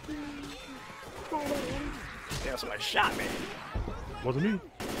 man. Damn, somebody shot me. Wasn't me.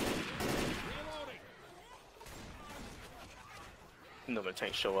 No, the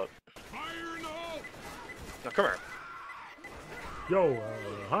tank show up. Fire in the hole. Now come here. Yo,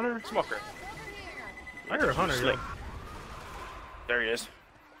 Hunter. Smoker. I heard Hunter. Yo. Slick. There he is.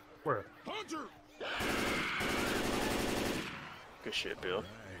 Where? Hunter. Good shit, Bill.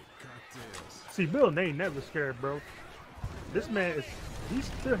 See, Bill ain't never scared, bro. This man is. He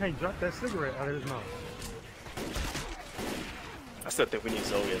still ain't dropped that cigarette out of his mouth. I still think we need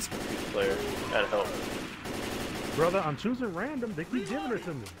Zoe as a computer player. That'd help. Brother, I'm choosing random. They keep giving it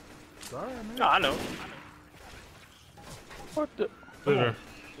to me. Sorry, man. No, I know. What the? There.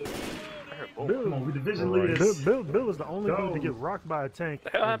 I heard boom. Bill, Come on, we division Alright. leaders. Bill is the only Go. dude to get rocked by a tank The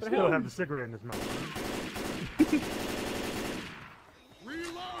hell and happened to still him? have the cigarette in his mouth.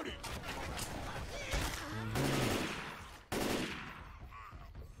 Reloading.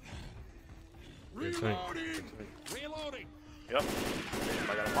 Reloading. Reloading. Yep.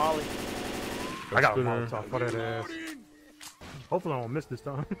 I got a molly. I got a Spinner. Molotov for that ass. Hopefully I won't miss this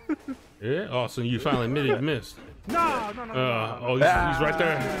time. Yeah. Oh, so you finally admitted you missed. No. Oh, he's right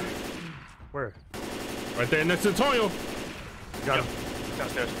there. Where? Right there next to Antonio. Got him.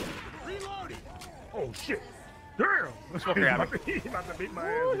 Downstairs. Reloading. Oh shit. Damn. Smoker got me. He about to beat my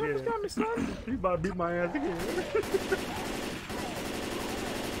ass again. Got me, son. He about to beat my ass again.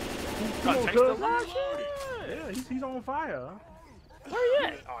 Got on, tank's cuz. still alive? Yeah, he's on fire. Where he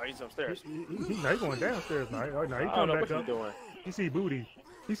at? Oh, he's upstairs. He's going downstairs now. Oh, no, he I don't come know back what up. he's doing. He see booty.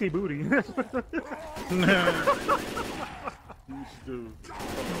 He see booty. Dude.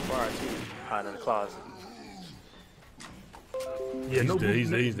 Fire too. Hiding in the closet. Yeah, He's no dead.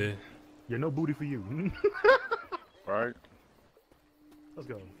 booty. He's dead. Yeah, no booty for you. Right. Let's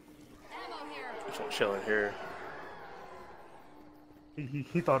go. Ammo here. Which one chilling here?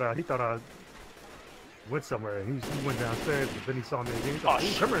 He thought I went somewhere. He went downstairs, but then he saw me again. He thought, Oh, "Ooh,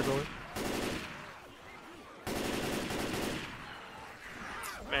 shit. come here, Zoe."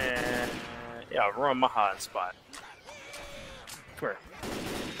 Man, yeah, run my hiding spot. Come here.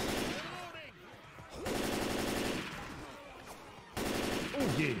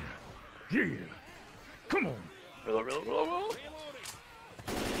 Oh yeah, yeah. Come on. Reload.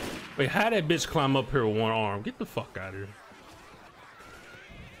 Wait, how that bitch climb up here with one arm? Get the fuck out of here.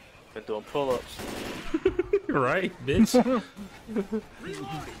 Been doing pull-ups. Right, bitch.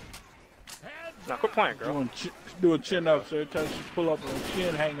 Now quit playing, girl. Doing chin ups. So every time she pull up and her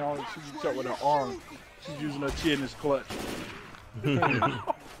chin hang on, she gets up with her arm. She's using her chin as clutch. Reloading.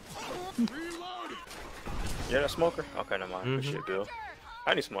 Yeah, that smoker? Okay, never mind. Good shit, Bill.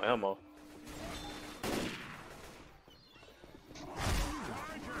 I need some more ammo.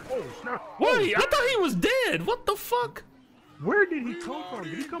 Oh snap! Wait, I thought he was dead. What the fuck? Where did he come from?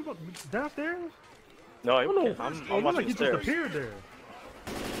 Did he come up downstairs? No, Oh, no. I'm It looked watching like he the just stairs. appeared there.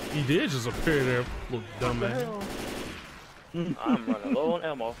 He did just appear there, little What the dumbass. hell? I'm running low on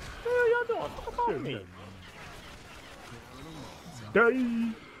ammo. What the hell y'all doing? Fuck off me.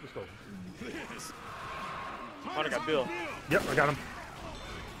 Day. Let's go. Oh, they got Bill. Yep, I got him.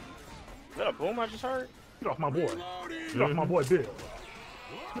 Is that a boom I just heard? Get off my boy. Get off my boy, Bill.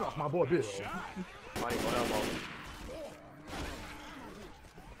 Get off my boy, Bill. Mighty one elbow.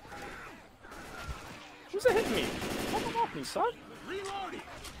 Who's that hitting me? Come off me, son. Reloading.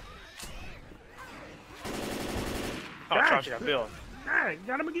 Oh, Dang. Charger got Bill. Hey,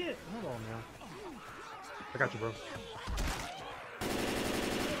 got him again. Hold on now. I got you, bro.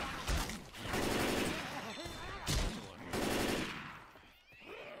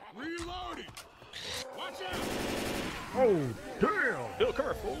 Reloading. Watch out. Oh, damn. Bill, come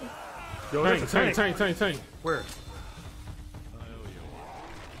here, fool. Yo, that's a Tank. Where?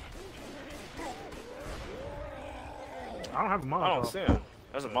 I don't have a Molotov. I don't see him.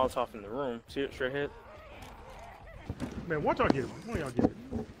 There's a Molotov in the room. See it straight ahead? Man, watch y'all get it. One of y'all get it.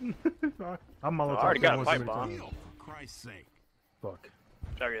 I'm Molotov. I already got a once pipe many bomb. times. For Christ's sake. Fuck.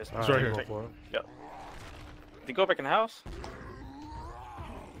 There he is. All right here. go for it. Yep. Did he go back in the house?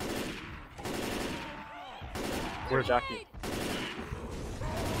 Where's Jackie?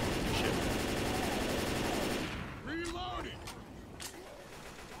 Shit. Reloading.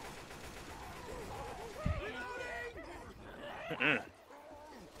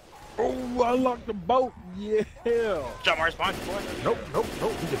 Oh, I unlocked the boat. Yeah. Jump my response, boy. Nope. You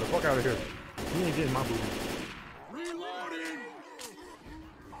get the fuck out of here. You ain't getting my booty. Reloading.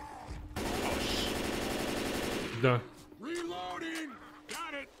 Done. Reloading.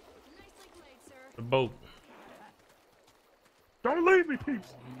 Got it. Nicely played, sir. The boat. Don't leave me,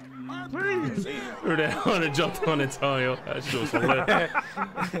 peeps. Please. Or that one that jumped on it, Tayo. That shit was hilarious.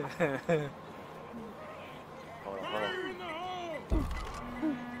 Hold on. Fire in the hole.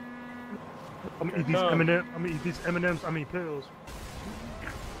 I'm gonna eat these M&Ms. I'm gonna eat these M&Ms. I mean pills.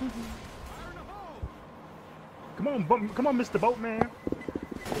 Come on, Mr. Boatman.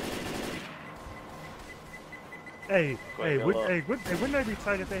 Hey, wouldn't they be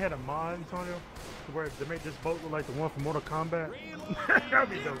tight if they had a mod, Antonio, to where they made this boat look like the one from Mortal Kombat? That'd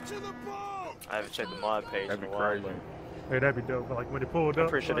be dope. To the boat. I haven't checked the mod page That'd in be a while. crazy. Hey, that'd be dope. But like when they pulled I'm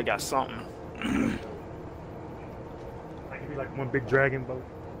up, pretty sure they like, got something. like it'd be like one big dragon boat.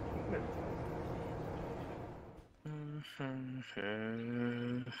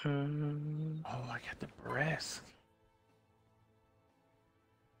 Oh, I got the breast.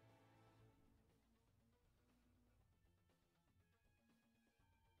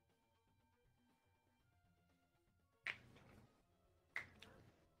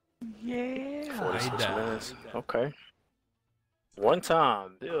 Yeah. 46 died. minutes. Okay. One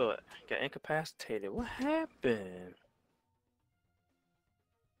time, Bill got incapacitated. What happened?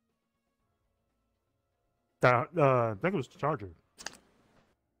 I think it was the Charger.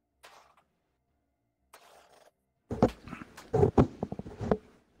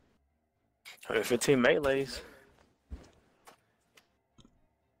 115 melees.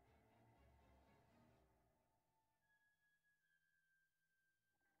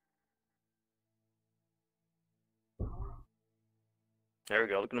 There we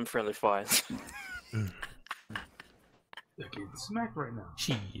go. Look at them friendly fights. They're getting smacked right now.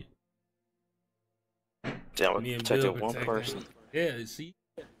 Shit. Yeah, we Me and protected Bill one protecting. person. Yeah, see?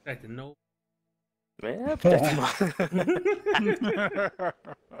 Back to no. Man, I protected my...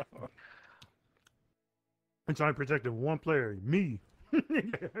 I'm trying to protect one player, me.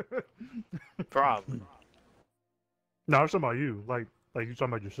 Problem. No, I'm talking about you. Like you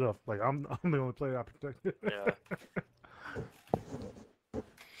talking about yourself. Like I'm the only player I protected. Yeah.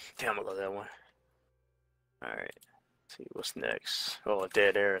 Damn, I love that one. Alright. See what's next. Oh,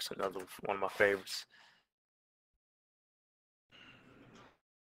 Dead Air is another one of my favorites.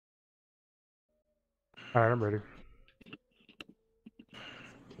 All right, I'm ready.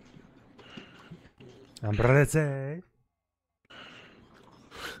 I'm ready.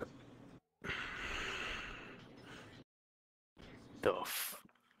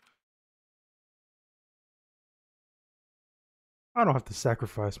 I don't have to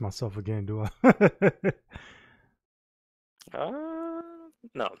sacrifice myself again, do I?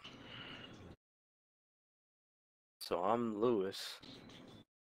 No. So I'm Lewis.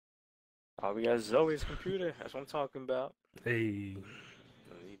 All we got is Zoe's computer. That's what I'm talking about. Hey.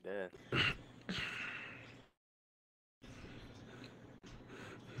 Oh, he dead.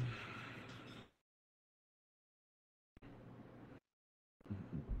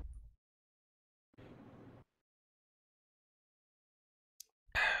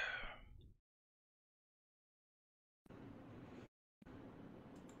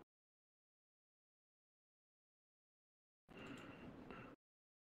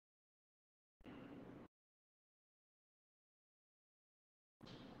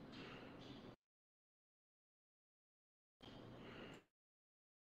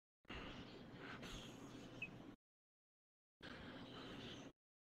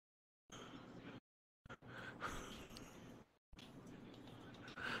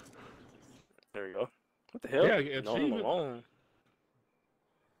 There you go. What the hell? Yeah, I get No, I'm achievement. alone.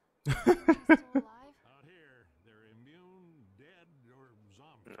 Still alive? Out here, they're immune, dead, or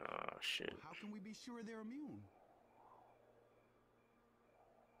zombies. Oh shit. How can we be sure they're immune?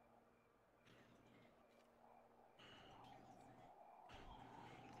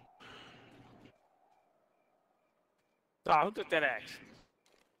 Ah, who took that axe?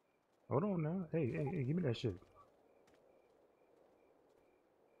 Hold on now. Hey, give me that shit.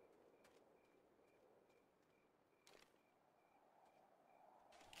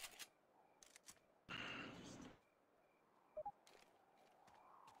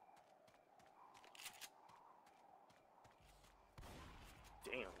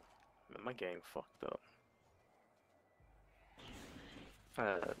 Damn. Man, my game fucked up.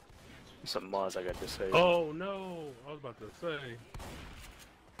 Some mods I got to say. Oh no! I was about to say.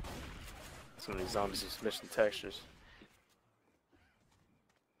 Some of these zombies is missing textures.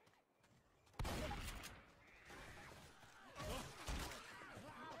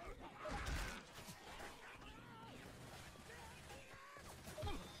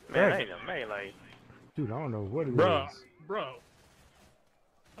 Man, ain't no melee. Dude, I don't know what it is. Bro. I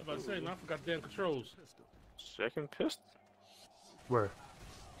was about to say, man, I forgot the damn controls. Second pistol? Where?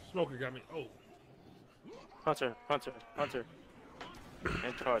 Smoker got me. Oh. Hunter.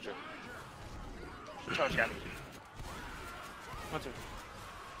 And Charger. Charge got me. Hunter.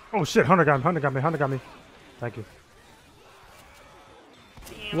 Oh shit, Hunter got me. Thank you.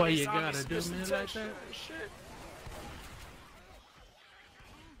 Damn, Why these you zombies gotta do missing me like texture. that? Shit.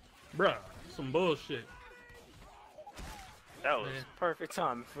 Bruh, some bullshit. That was Man. perfect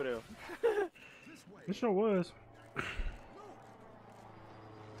timing for them. It sure was.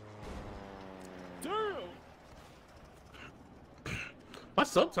 Damn. My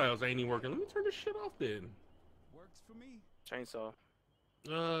subtitles ain't even working. Let me turn this shit off then. Works for me. Chainsaw.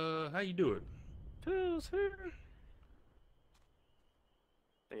 How you do it? Who's here?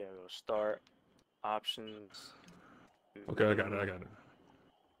 They gotta go start. Options. Okay, I got it.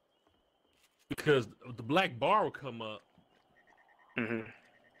 Because the black bar will come up,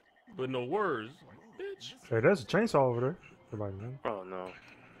 but no words. Bitch. Hey, there's a chainsaw over there. Everybody know. Oh no.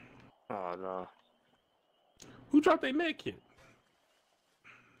 Oh no. Who dropped their med kit?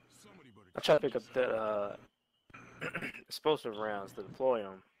 I try to pick up that explosive rounds to deploy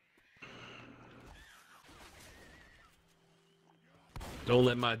them. Don't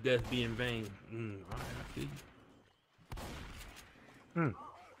let my death be in vain. Alright, I see you.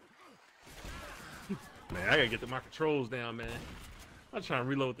 Man, I gotta get my controls down, man. I'm trying to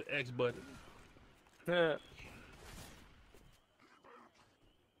reload the X button. Yeah.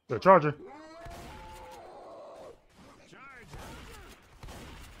 The Charger.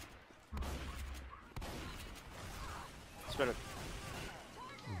 Spinner.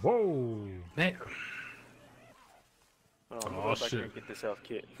 Whoa. Man. Oh, Oh, shit. shit. Get this health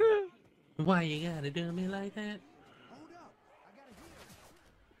kit. Why you gotta do me like that? Hold up. I gotta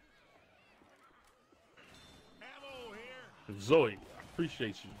heal. Ammo here. Zoe, I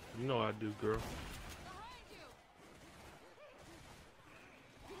appreciate you. You know I do, girl.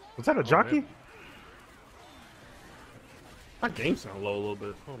 Was that a jockey? man. My game sound low a little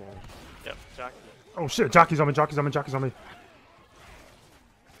bit. Hold on. Yep, jockey. Oh shit, jockey's on me.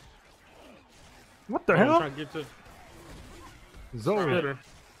 What the I'm hell? trying to get to Zoe. Spitter.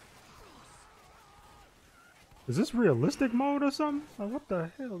 Is this realistic mode or something? Like, what the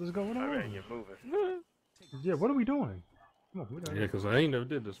hell is going Alright, on? you're moving. Yeah, what are we doing? Come on, Yeah, because I ain't never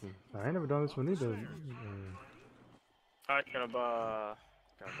did this one. I ain't never done this one either. Alright, got a bomb.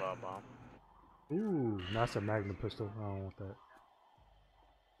 Ooh, that's a Magnum pistol. I don't want that.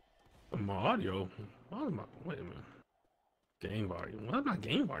 My audio. Why am I? Wait a minute. Game volume. Why is my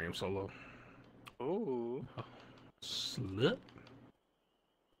game volume so low? Ooh. Slip.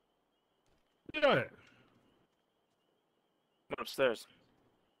 Yeah. Went upstairs.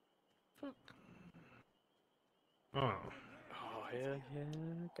 Fuck. Oh. Oh, hell yeah.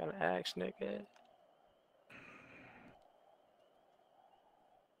 Got an axe, nigga.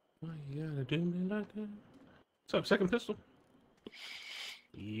 Why you gotta do me like that? What's up, second pistol?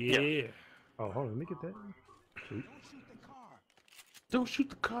 Yeah. Oh, hold on, let me get that. Sweet. Don't shoot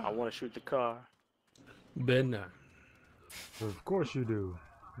the car. I want to shoot the car. Better not. Of course you do.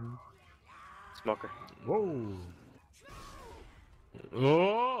 Smoker. Whoa.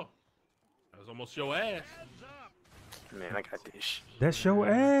 Oh! That was almost your ass. Man, I got this. That's your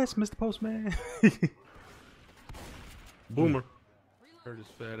ass, Mr. Postman. Boomer. Heard his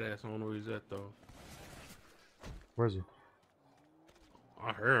fat ass. I don't know where he's at, though. Where's he?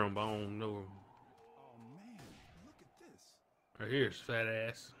 I heard him, but I don't know him. Oh man, look at this. Right here's fat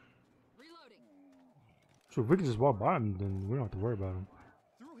ass. Reloading. So if we can just walk by him, then we don't have to worry about him.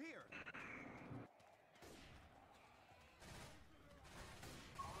 Through here.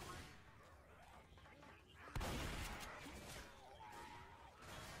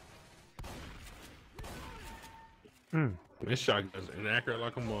 This shotgun's inaccurate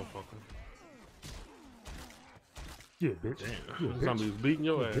like a motherfucker. Yeah, bitch. Damn, Yeah, bitch. somebody's beating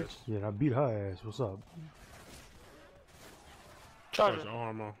your Yeah, ass. bitch. Yeah, I beat her ass. What's up? Charge Charge your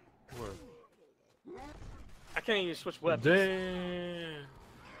arm on. Where? I can't even switch weapons. Damn.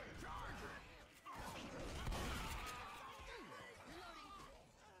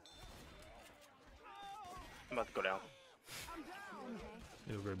 I'm about to go down.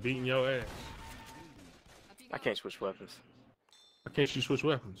 They're beating your ass. I can't switch weapons. Why can't you switch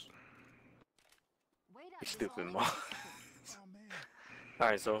weapons? You stupid mom. Oh man,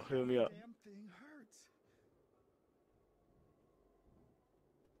 Alright, so heal me up. damn thing hurts.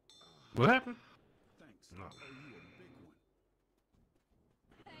 What happened? Thanks. No. I owe you a big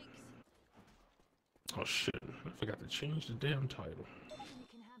one. Oh shit. I forgot to change the damn title. You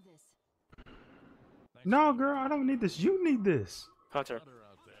can have this. No, girl, I don't need this. You need this. Hunter.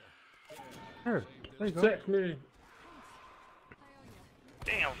 Here, there you go. Attack me.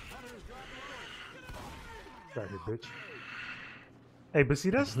 Damn. Got here, bitch. Hey, but see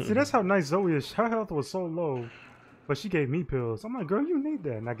that's how nice Zoe is. Her health was so low, but she gave me pills. I'm like, girl, you need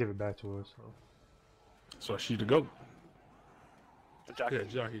that, and I give it back to her. So So she the goat. Jockey. Yeah,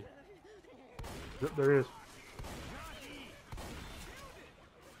 jockey. yep, there it is.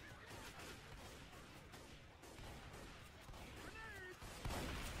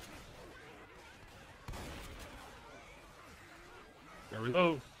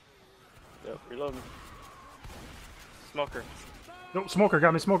 Oh, Yep, reload me. Smoker. Nope, smoker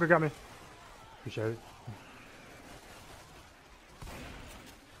got me. Smoker got me. Appreciate it.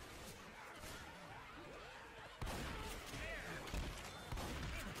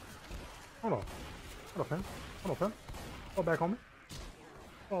 Hold on. Hold up, fam. Hold up, fam. Fall back on me.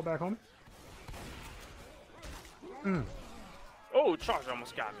 Fall back on me. Oh, Charger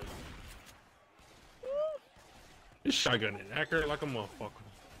almost got me. this shotgun inaccurate like a motherfucker.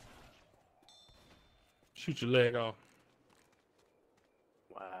 Shoot your leg off.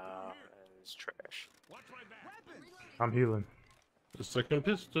 Wow, that is trash. I'm healing. The second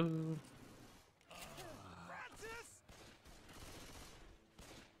pistol.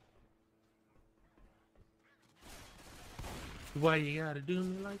 Why you gotta do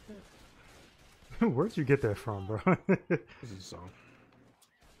me like that? Where'd you get that from, bro? This is a song.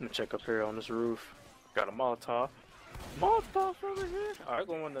 Let me check up here on this roof. Got a Molotov. Molotov over here. Alright,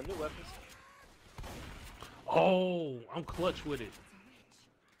 going with the new weapons. Oh, I'm clutch with it.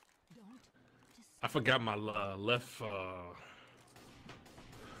 I forgot my left.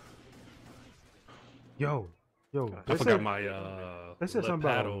 Yo, I forgot my they said left something about-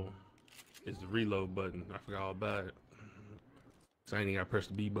 paddle is the reload button. I forgot all about it. So I ain't got to press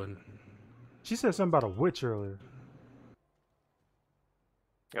the B button. She said something about a witch earlier.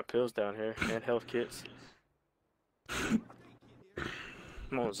 Got pills down here and health kits. Come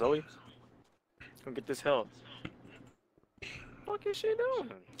on, Zoe. Come get this health. What is she doing?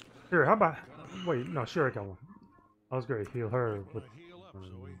 Here, how about? Wait, no, sure, I got one. I was gonna heal her with.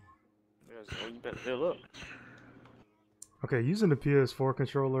 Yeah, Zoe, you better heal up. Okay, using the PS4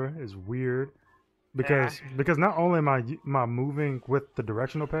 controller is weird because not only am I moving with the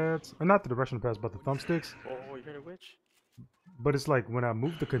directional pads, or not the directional pads, but the thumbsticks, Oh, you heard a witch? but it's like when I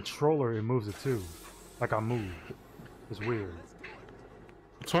move the controller, it moves it too. Like I move. It's weird.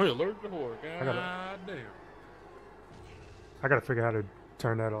 Tony alert the horde. I gotta- God damn. I gotta figure out how to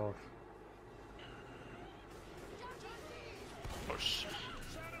turn that off. Oh, shit.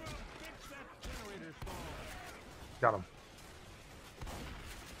 Got him.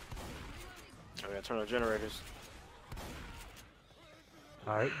 I gotta turn on generators.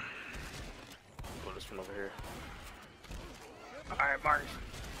 All right. Pull this one over here. Alright, Mark.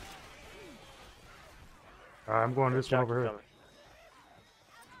 All right, I'm going this one over here. Coming.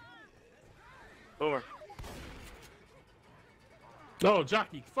 Boomer. No,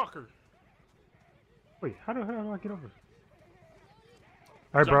 jockey, fucker. Wait, how do I get over?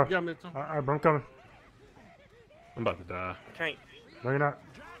 All right, bro. Jockey got me. All right, bro, I'm coming. I'm about to die. I can't. No, you're not.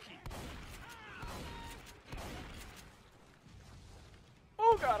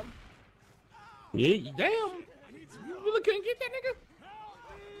 Oh, got him. Yeah, damn. You really couldn't get that nigga?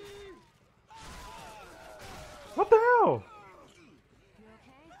 What the hell?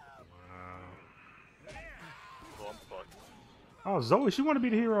 Oh, I'm fucked. Oh, Zoe, she want to be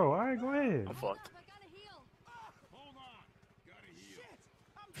the hero. All right, go ahead. I'm fucked.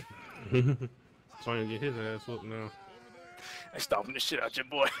 So I can get his ass whooped now. I stomping the shit out your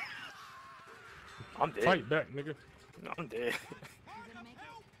boy. I'm dead. Fight back, nigga. No, I'm dead. You gonna make it?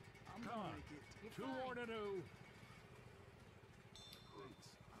 Come on. 2 more to do.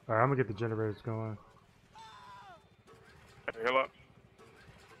 Alright, I'm gonna get the generators going. Heal up.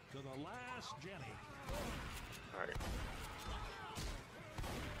 To the last Jenny. Alright.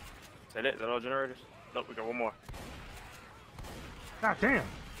 Is that it? Is that all generators? Nope, we got one more. God damn!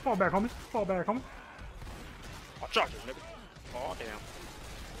 Fall back, homie. Fall back, homie. Oh, charge it, nigga. Oh, damn.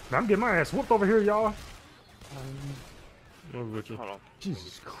 Now I'm getting my ass whooped over here, y'all. Over with you. Hold on.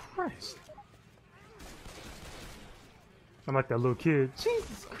 Jesus Christ. I'm like that little kid.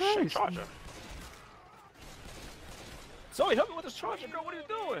 Jesus Shit, Christ. charger. Zoe, help me with this charger, girl. What are you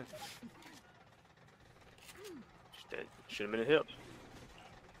doing? She's dead. Should have been a hip.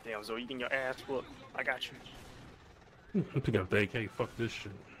 Damn, Zoe, you getting your ass whooped. I got you. Pick up the AK. Fuck this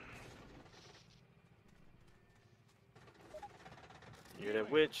shit. You're that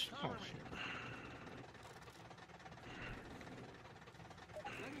witch. Oh, shit.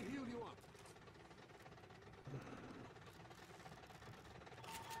 Let me heal you up.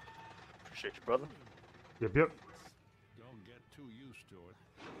 Appreciate you, brother. Yep. Don't get too used to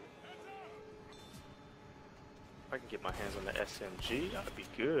it. If I can get my hands on the SMG, that'd be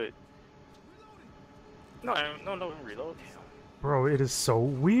good. No, no, reload. Damn. Bro, it is so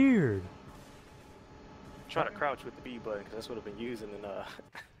weird. Try to crouch with the B button, because that's what I've been using in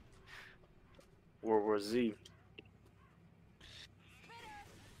World War Z.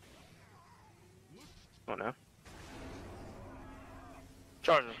 Oh no.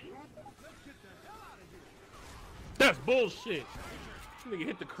 Charging. That's bullshit. Nigga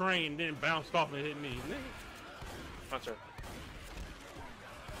hit the crane, then bounced off and hit me. Nigga. Hunter.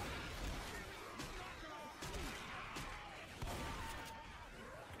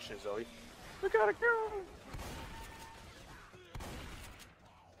 Shit, Zoe. We gotta go.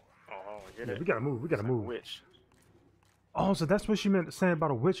 Oh, get Yeah, it. we gotta move. We gotta It's like a move. witch. Oh, so that's what she meant saying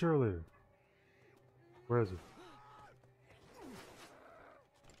about a witch earlier. Where is it?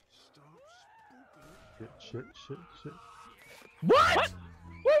 Shit. What?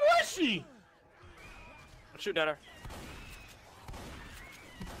 Where was she? I'm shooting at her.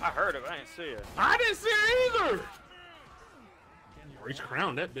 I heard her, but I didn't see her. I didn't see her either. Reach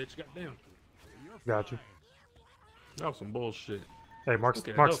crown that bitch. Goddamn. Got you. That was some bullshit. Hey, Mark's,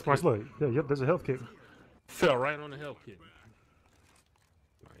 Okay, Mark's, health Mark's, kit. look. Yeah, yep, there's a health kit. Fell right on the health kit.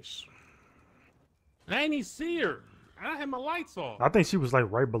 Nice. I ain't even see her. I had my lights off. I think she was like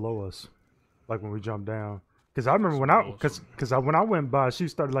right below us, like when we jumped down. Cause I remember when when I went by, she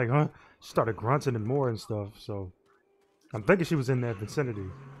started like, she started grunting and more and stuff. So I'm thinking she was in that vicinity.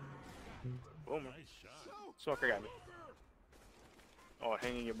 Boomer. Soccer got me. Oh,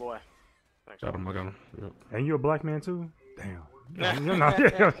 hanging your boy. Thanks. Got him. I got him. Yep. And you a black man too? Damn. You're not,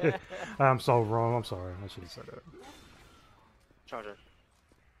 yeah, okay. I'm so wrong. I'm sorry. I should have said that. Charger.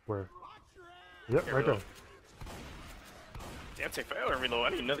 Where? Yep, Here, right there. reload. Damn, take forever to reload. I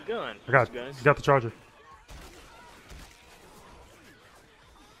need another gun. I got, Guns. got the charger.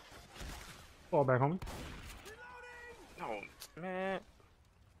 Fall back, homie. No, man.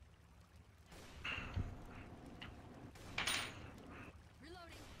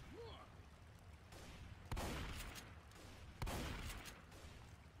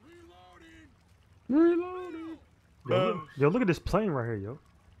 Reloading. Yo, look at this plane right here, yo.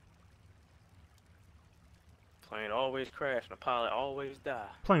 Plane always crash and the pilot always die.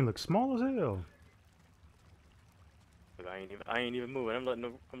 Plane looks small as hell. But I ain't even moving. I'm letting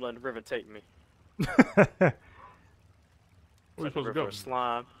the river take me. Where Like we supposed to river go? of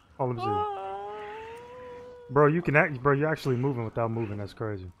slime. Oh, let me see. Bro, you can act, bro. You're actually moving without moving. That's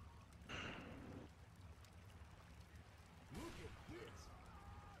crazy.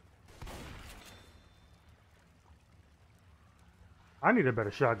 I need a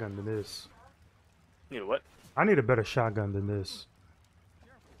better shotgun than this. You know what? I need a better shotgun than this.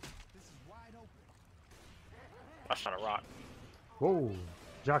 I shot a rock. Whoa,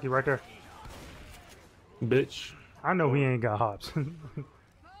 jockey right there. Bitch. I know he ain't got hops.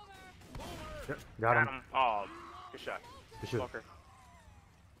 Yep, got him. Oh, good shot. Good shit. Fucker.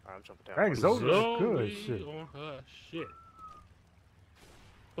 Alright, I'm jumping down. Hey, Zoe is Zoe good shit. on her shit.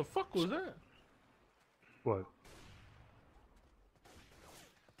 The fuck was that? What?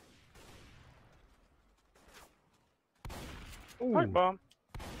 Pipe Ooh, bomb.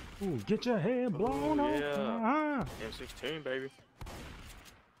 ooh, get your head blown Ooh, off. yeah. Uh-huh. M16, baby.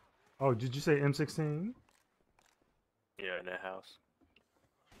 Oh, did you say M16? Yeah, in that house.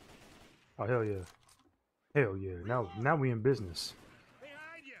 Oh, hell yeah. Hell yeah. Now we in business.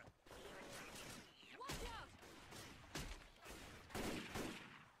 Behind you.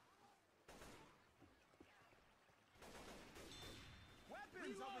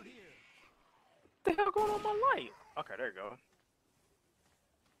 hell going on with my light? Okay, there you go.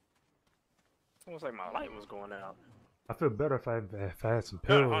 It's almost like my light was going out. I feel better if I had some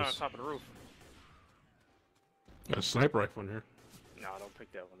Hold on pills. top of the roof. Got a sniper rifle in here. No, don't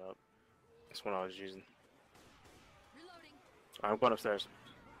pick that one up. That's one I was using. Reloading. Alright, I'm going upstairs.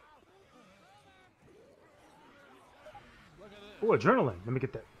 Oh, adrenaline. Let me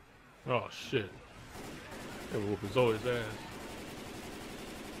get that. Oh shit. That whoop is always ass.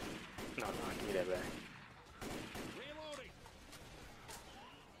 No, give me that back.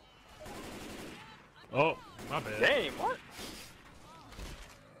 Oh, my bad. Damn, what?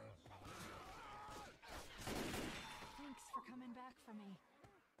 Thanks for coming back for me.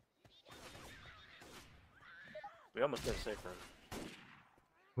 We almost did a safe room.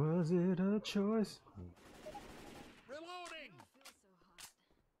 Was it a choice? Reloading.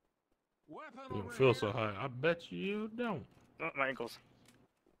 Weapon You don't over feel here. so high. I bet you don't. Oh, my ankles.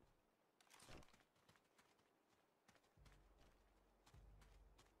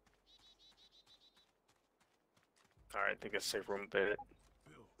 Alright, I think it's a safe room there.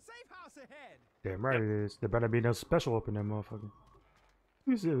 Safe house ahead. Damn right it is. There better be no special up in that motherfucker.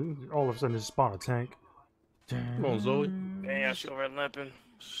 You see, all of a sudden just spawn a tank. Come on, Zoe. Damn, she over there limping.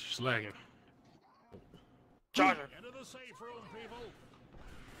 She's lagging. Charger! Into the safe room,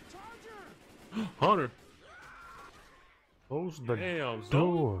 people. Hunter. Close the Damn, Zoe.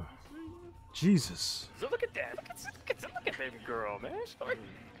 door. Jesus. So look at that. Look at baby girl, man.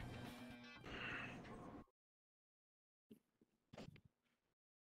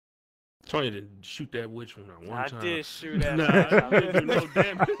 Trying to shoot that witch from that one I time. did shoot at Nah, her. I didn't do no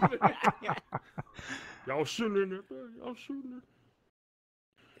damage. Y'all shooting in there, bro. Y'all shooting her.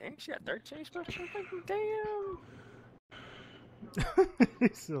 Dang, she got 13 special. Damn.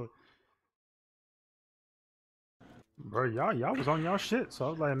 He's silly. Bro, y'all was on y'all shit, so I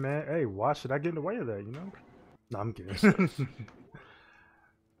was like, man, hey, why should I get in the way of that, you know? No, I'm kidding.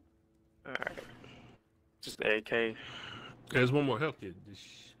 Alright. Just the AK. There's one more health kit.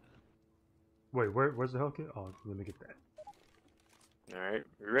 Wait, where's the hell kit? Oh, let me get that. Alright,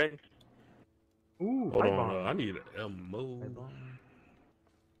 you ready? Ooh, Hold pipe on, bomb. I need an ammo. Pipe bomb.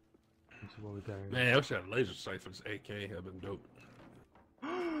 This is what we got here. Man, I wish I had a laser sight for this AK. That'd been dope.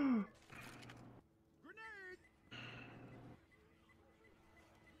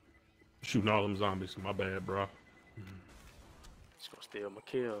 Shooting all them zombies. My bad, bro. Just gonna steal my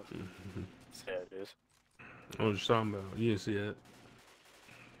kills. Sad it is. I was just talking about. You didn't see that.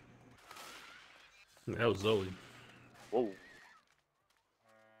 That was Zoe. Whoa.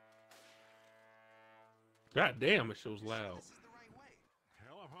 God damn, it shows loud. This is the right way.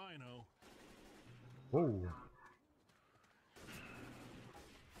 Hell if I know. Whoa.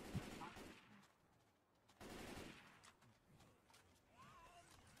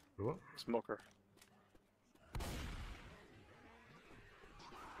 What? Smoker.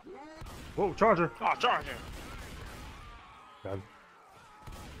 Whoa, charger. Oh, charger! Got him.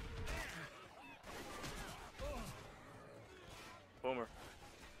 Boomer.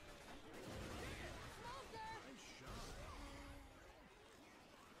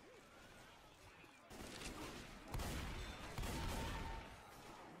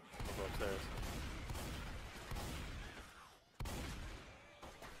 I'll go upstairs.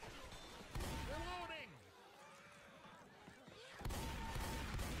 Reloading.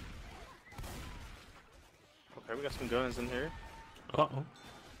 Okay, we got some guns in here. Uh-oh.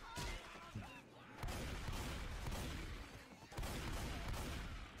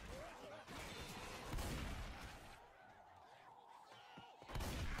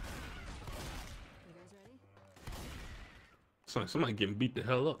 You guys ready? It's like somebody getting beat the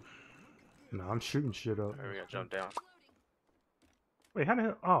hell up. No, I'm shooting shit up. Alright, we gotta jump down. Wait, how the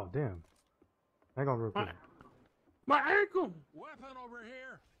hell? Oh, damn. Hang on real quick. My ankle! Weapon over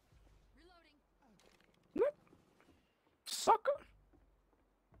here. Reloading. Sucker!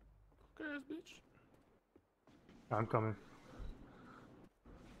 Ass bitch. I'm coming.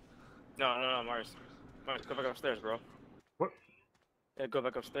 No, Mars. Mars, go back upstairs, bro. What? Yeah, go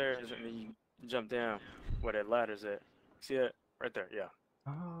back upstairs and then you jump down where that ladder's at. See that? Right there, yeah.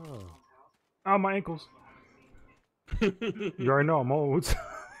 Oh. Oh, my ankles. You already know I'm old.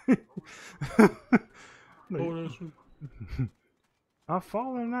 Oh, that's I'm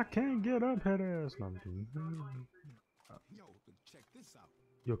falling, I can't get up, head ass. No, I'm kidding. Yo, check this out.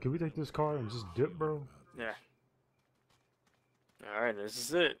 Yo, can we take this car and just dip, bro? Yeah. Alright, this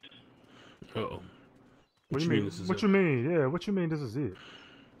is it. Uh-oh. What do you mean? this is What it? you mean? Yeah, what you mean this is it?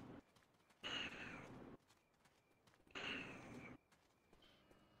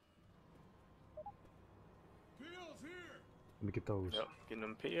 Pills here. Let me get those. Yep, getting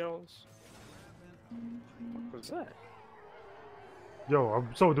them pills. What's that? Yo,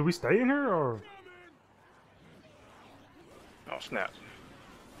 so do we stay in here or? Oh snap!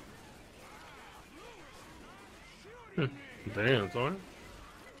 Damn, son.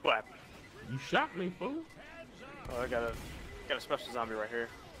 What happened? You shot me, fool. Oh, I got a special zombie right here.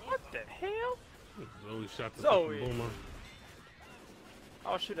 What the hell? Zoe shot the Zoe. fucking boomer.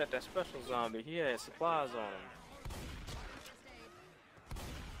 I was shooting at that special zombie. He had supplies on him.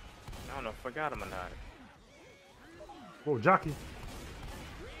 I don't know if I got him or not. Whoa, jockey.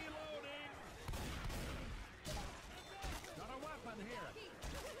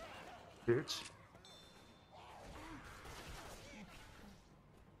 Bitch.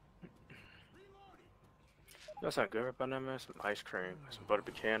 That's not good right by now, man. Some ice cream, some butter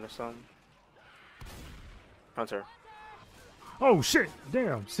pecan or something. Hunter. Oh shit!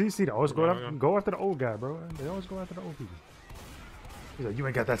 Damn. See, they always go after the old guy, bro. They always go after the old people. He's like, you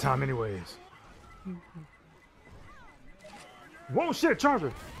ain't got that time anyways. Whoa, shit,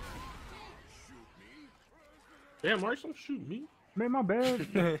 Charger. Damn, Mark, don't shoot me. Man, my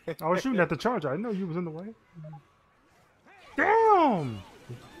bad. I was shooting at the Charger. I didn't know you was in the way. Damn!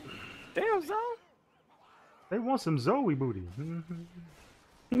 Damn, Zoe. They want some Zoe booty.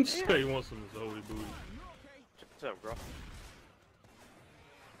 Say you want some Zoe booty. What's up, bro?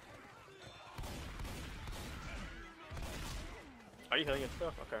 Are you healing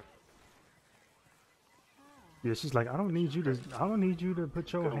yourself? Okay. Yeah, she's like, I don't need you to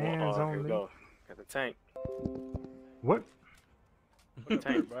put your Good one. hands Here on we me. go. Got the tank. What? The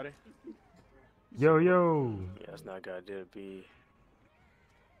tank, buddy. Yo. Yeah, that's not a good idea to be.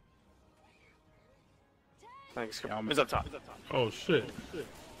 Thanks. It's up top. Oh, shit. Oh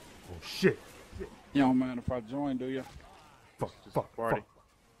shit. You don't mind if I join, do you? Fuck. Party.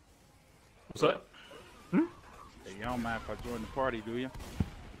 What's that? Hey, you don't mind if I join the party, do you?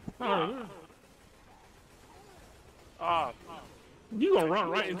 Oh, Oh, you gonna run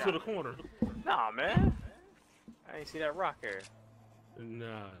right into the corner. nah, man. I ain't see that rock here.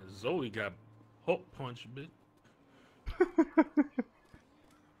 Nah, Zoe got Hulk punch, bitch.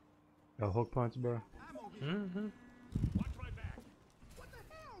 A hook punch, bro. Mm-hmm.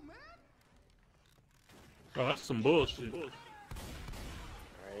 Oh, that's some bullshit. Alright.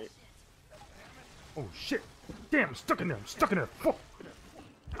 Oh shit. Damn, I'm stuck in there. Fuck.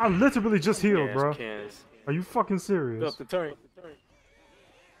 I literally just healed, Gas bro. cans. Are you fucking Fill serious? up the tank.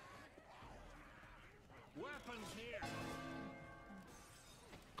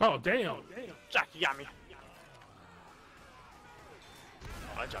 Oh, damn. Jockey got me.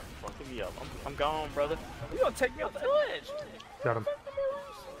 Oh, that jockey fucking me up. I'm gone, brother. You gonna take me off the ledge? Got him.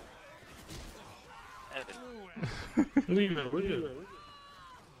 Leave it.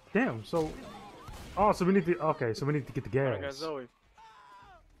 Damn, so... Oh, so we need to... Okay, so we need to get the I got gas. Zoe.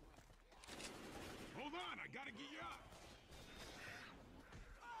 Hold on, I gotta get you up.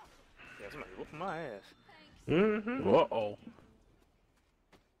 Yeah, somebody whooping my ass. Mm-hmm. Uh-oh.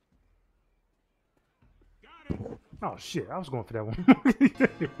 Oh shit, I was going for that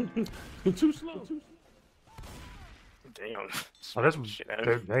one. Too slow. Damn. Oh, that's Shit,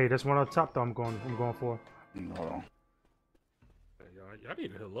 hey, that's one on top though. I'm going for. Hold on. Hey, y'all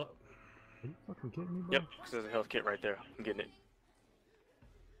need to heal up. Are you fucking kidding me, bro? Yep, 'cause there's a health kit right there. I'm getting it.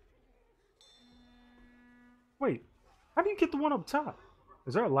 Wait, how do you get the one up top?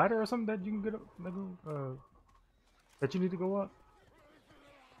 Is there a ladder or something that you can get up? That you need to go up?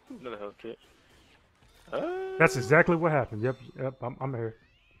 Another health kit. That's exactly what happened. Yep, I'm here.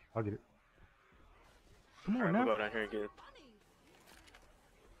 I'll get it. Come on Alright, now. we'll go down here and get it.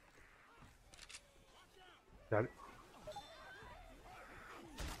 Got it.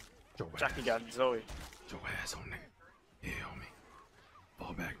 Joe Jockey got Zoe. Joe ass on nigga. Yeah, on me.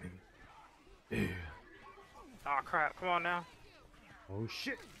 Fall back, nigga. Yeah. Oh crap, come on now. Oh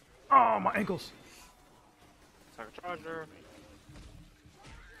shit. Oh, my ankles. Sucker charger.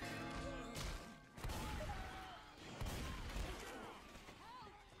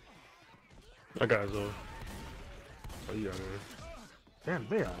 I got Zoe. Oh, you got her. Damn,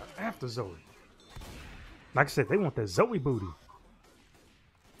 they are after Zoe. Like I said, they want that Zoe booty.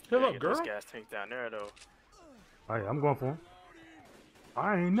 Heal up, Get girl. those gas tanks down there though. Alright, I'm going for him.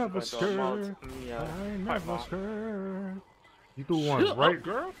 I ain't never Somebody throw a molotov- scared. I mean, I ain't pipe never bomb. scared. You threw one Heal right. up,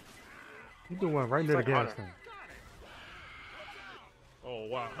 girl. You threw one right near the like gas Hunter. tank. Oh,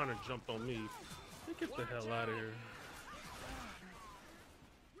 wow. Hunter jumped on me. Get the hell out of here.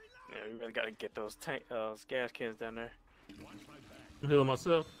 Yeah, we really gotta get those gas cans down there. I'm healing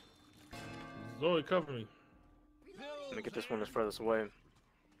myself. Zoe, cover me. Let me get this one that's furthest away.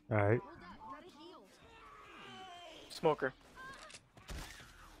 Alright, Smoker.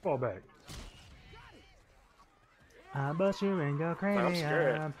 fall back. I bust you in your cranium. I'm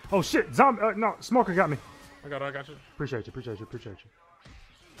scared. Oh shit! Zombie! No, Smoker got me. I got you. Appreciate you.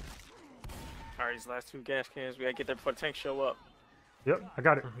 Alright, these last 2 gas cans, we gotta get there before the tank show up. Yep, I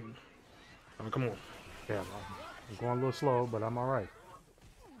got it. Come on. Yeah, I'm going a little slow, but I'm all right.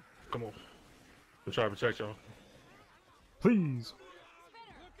 Come on. I'm trying to protect y'all. Please.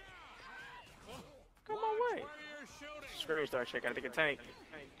 Come on, wait. Screw star check, gotta take a tank.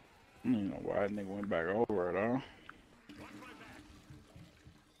 You know why that nigga went back over it, huh?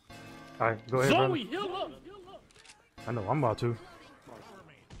 All right, go ahead, Zoe, brother. heal up. I know, I'm about to.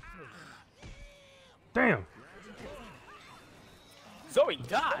 Damn. Zoe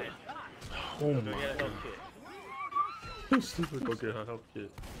died! Oh Go my get a health god. kit. Stupid, go get her health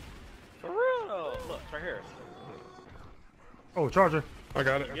kit. For real though. Look, it's right here. Oh, charger. I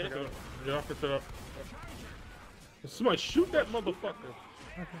got it. Get it? Yeah, I picked it up. Somebody shoot that motherfucker.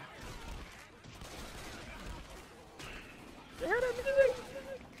 You heard that music?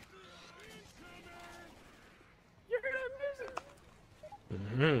 You heard that music? I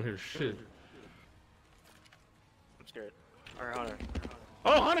don't hear shit. I'm scared. Alright, Hunter.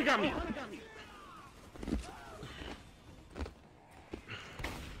 Oh, Hunter got me!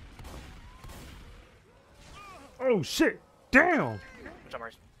 Oh shit! Damn! What's up,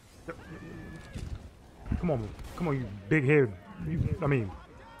 Maurice? Come on, you big head. I mean.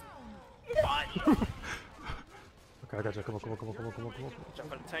 What? Okay, I got you. Come on.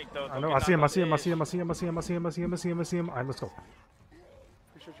 Jump in the tank though. I know. I see him. I see him. All right, let's go.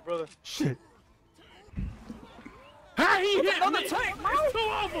 Appreciate you, brother. Shit. How he hit on the me? tank, bro! There's 2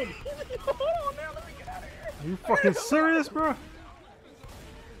 of them! Hold on now, let me get out of here. Are you fucking serious, bro? Let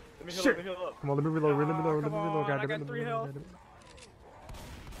me heal Shit. up, let me heal up. Come on, let me reload. Come on, God I damn got it. 3 health.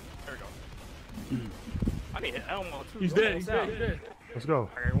 There we go. I need an ammo too. He's dead, he's dead. Let's go.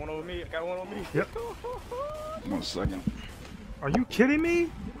 I got one on me. Yep. 1 second. Are you kidding me?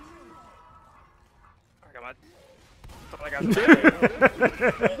 I got my. Like I was in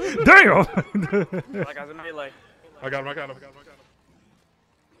Damn! Like I was in melee. I got him. Alright,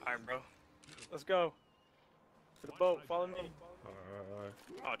 bro. Let's go. To the boat. Follow me.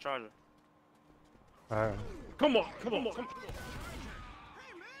 Oh, charger. Alright. Come on. Come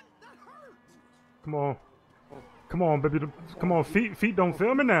on, baby. Come on, feet don't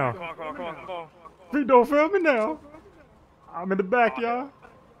fail me now. Come on. Feet don't fail me now. I'm in the back, y'all.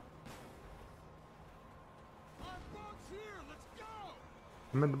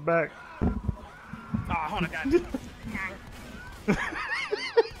 I'm in the back. Oh, Hunter got me.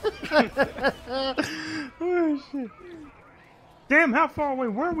 Oh, shit. Damn, how far away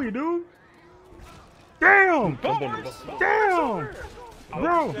were we, dude? Damn! Damn!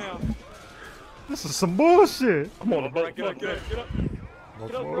 Bro, Down. this is some bullshit. Come on, bro. Get up. I'm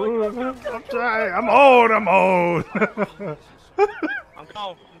trying. I'm old. I'm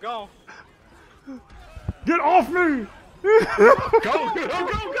gone. Get off me! Go!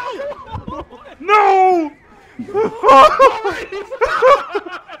 No!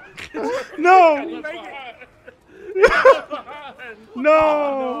 No!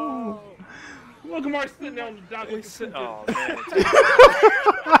 No! Look at Mark sitting there on the dock. Oh, man.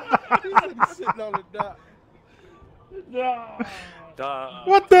 He's sitting on the dock. Duh.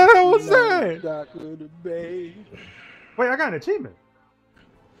 What the hell was that? Dock of the bay. Wait, I got an achievement.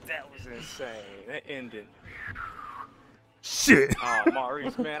 That was insane. That ended. Shit. Oh,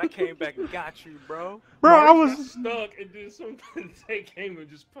 Maurice, man, I came back and got you, bro. Bro, I Mark got was. stuck and then something they came and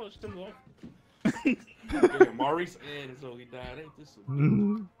just punched him off. Yeah, Maurice and Zoe died. Ain't this a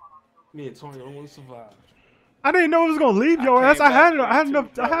me and Tony only survived. I didn't know it was gonna leave your ass. came I had back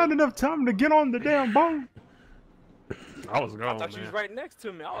enough. too, I had enough time to get on the damn boat. I was gone, I thought you was right next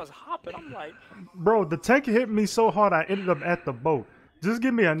to me. I was hopping. I'm like, Bro, the tank hit me so hard I ended up at the boat. Just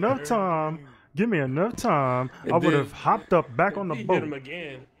give me enough time. Give me enough time. I would have hopped up back on the He hit boat. him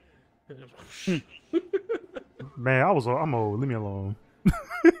again. Man, I'm old. Leave me alone.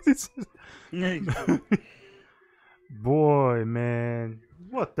 Boy, man.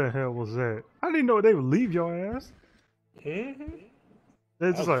 What the hell was that? I didn't know they would leave your ass. They're I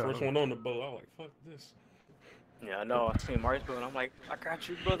was just the like, first one on the boat. I was like, fuck this. yeah, I know. I seen Maurice, and I'm like, I got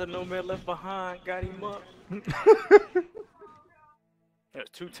you, brother. No man left behind. Got him up. There's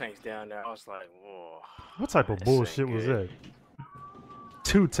 2 tanks down there. I was like, whoa. what type of This ain't bullshit was good. that?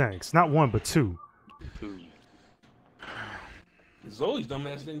 2 tanks. Not 1, but 2. Zoe's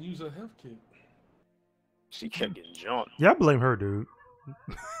dumbass didn't use her health kit. She kept getting jumped. Yeah, I blame her, dude.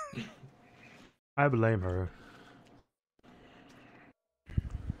 I blame her.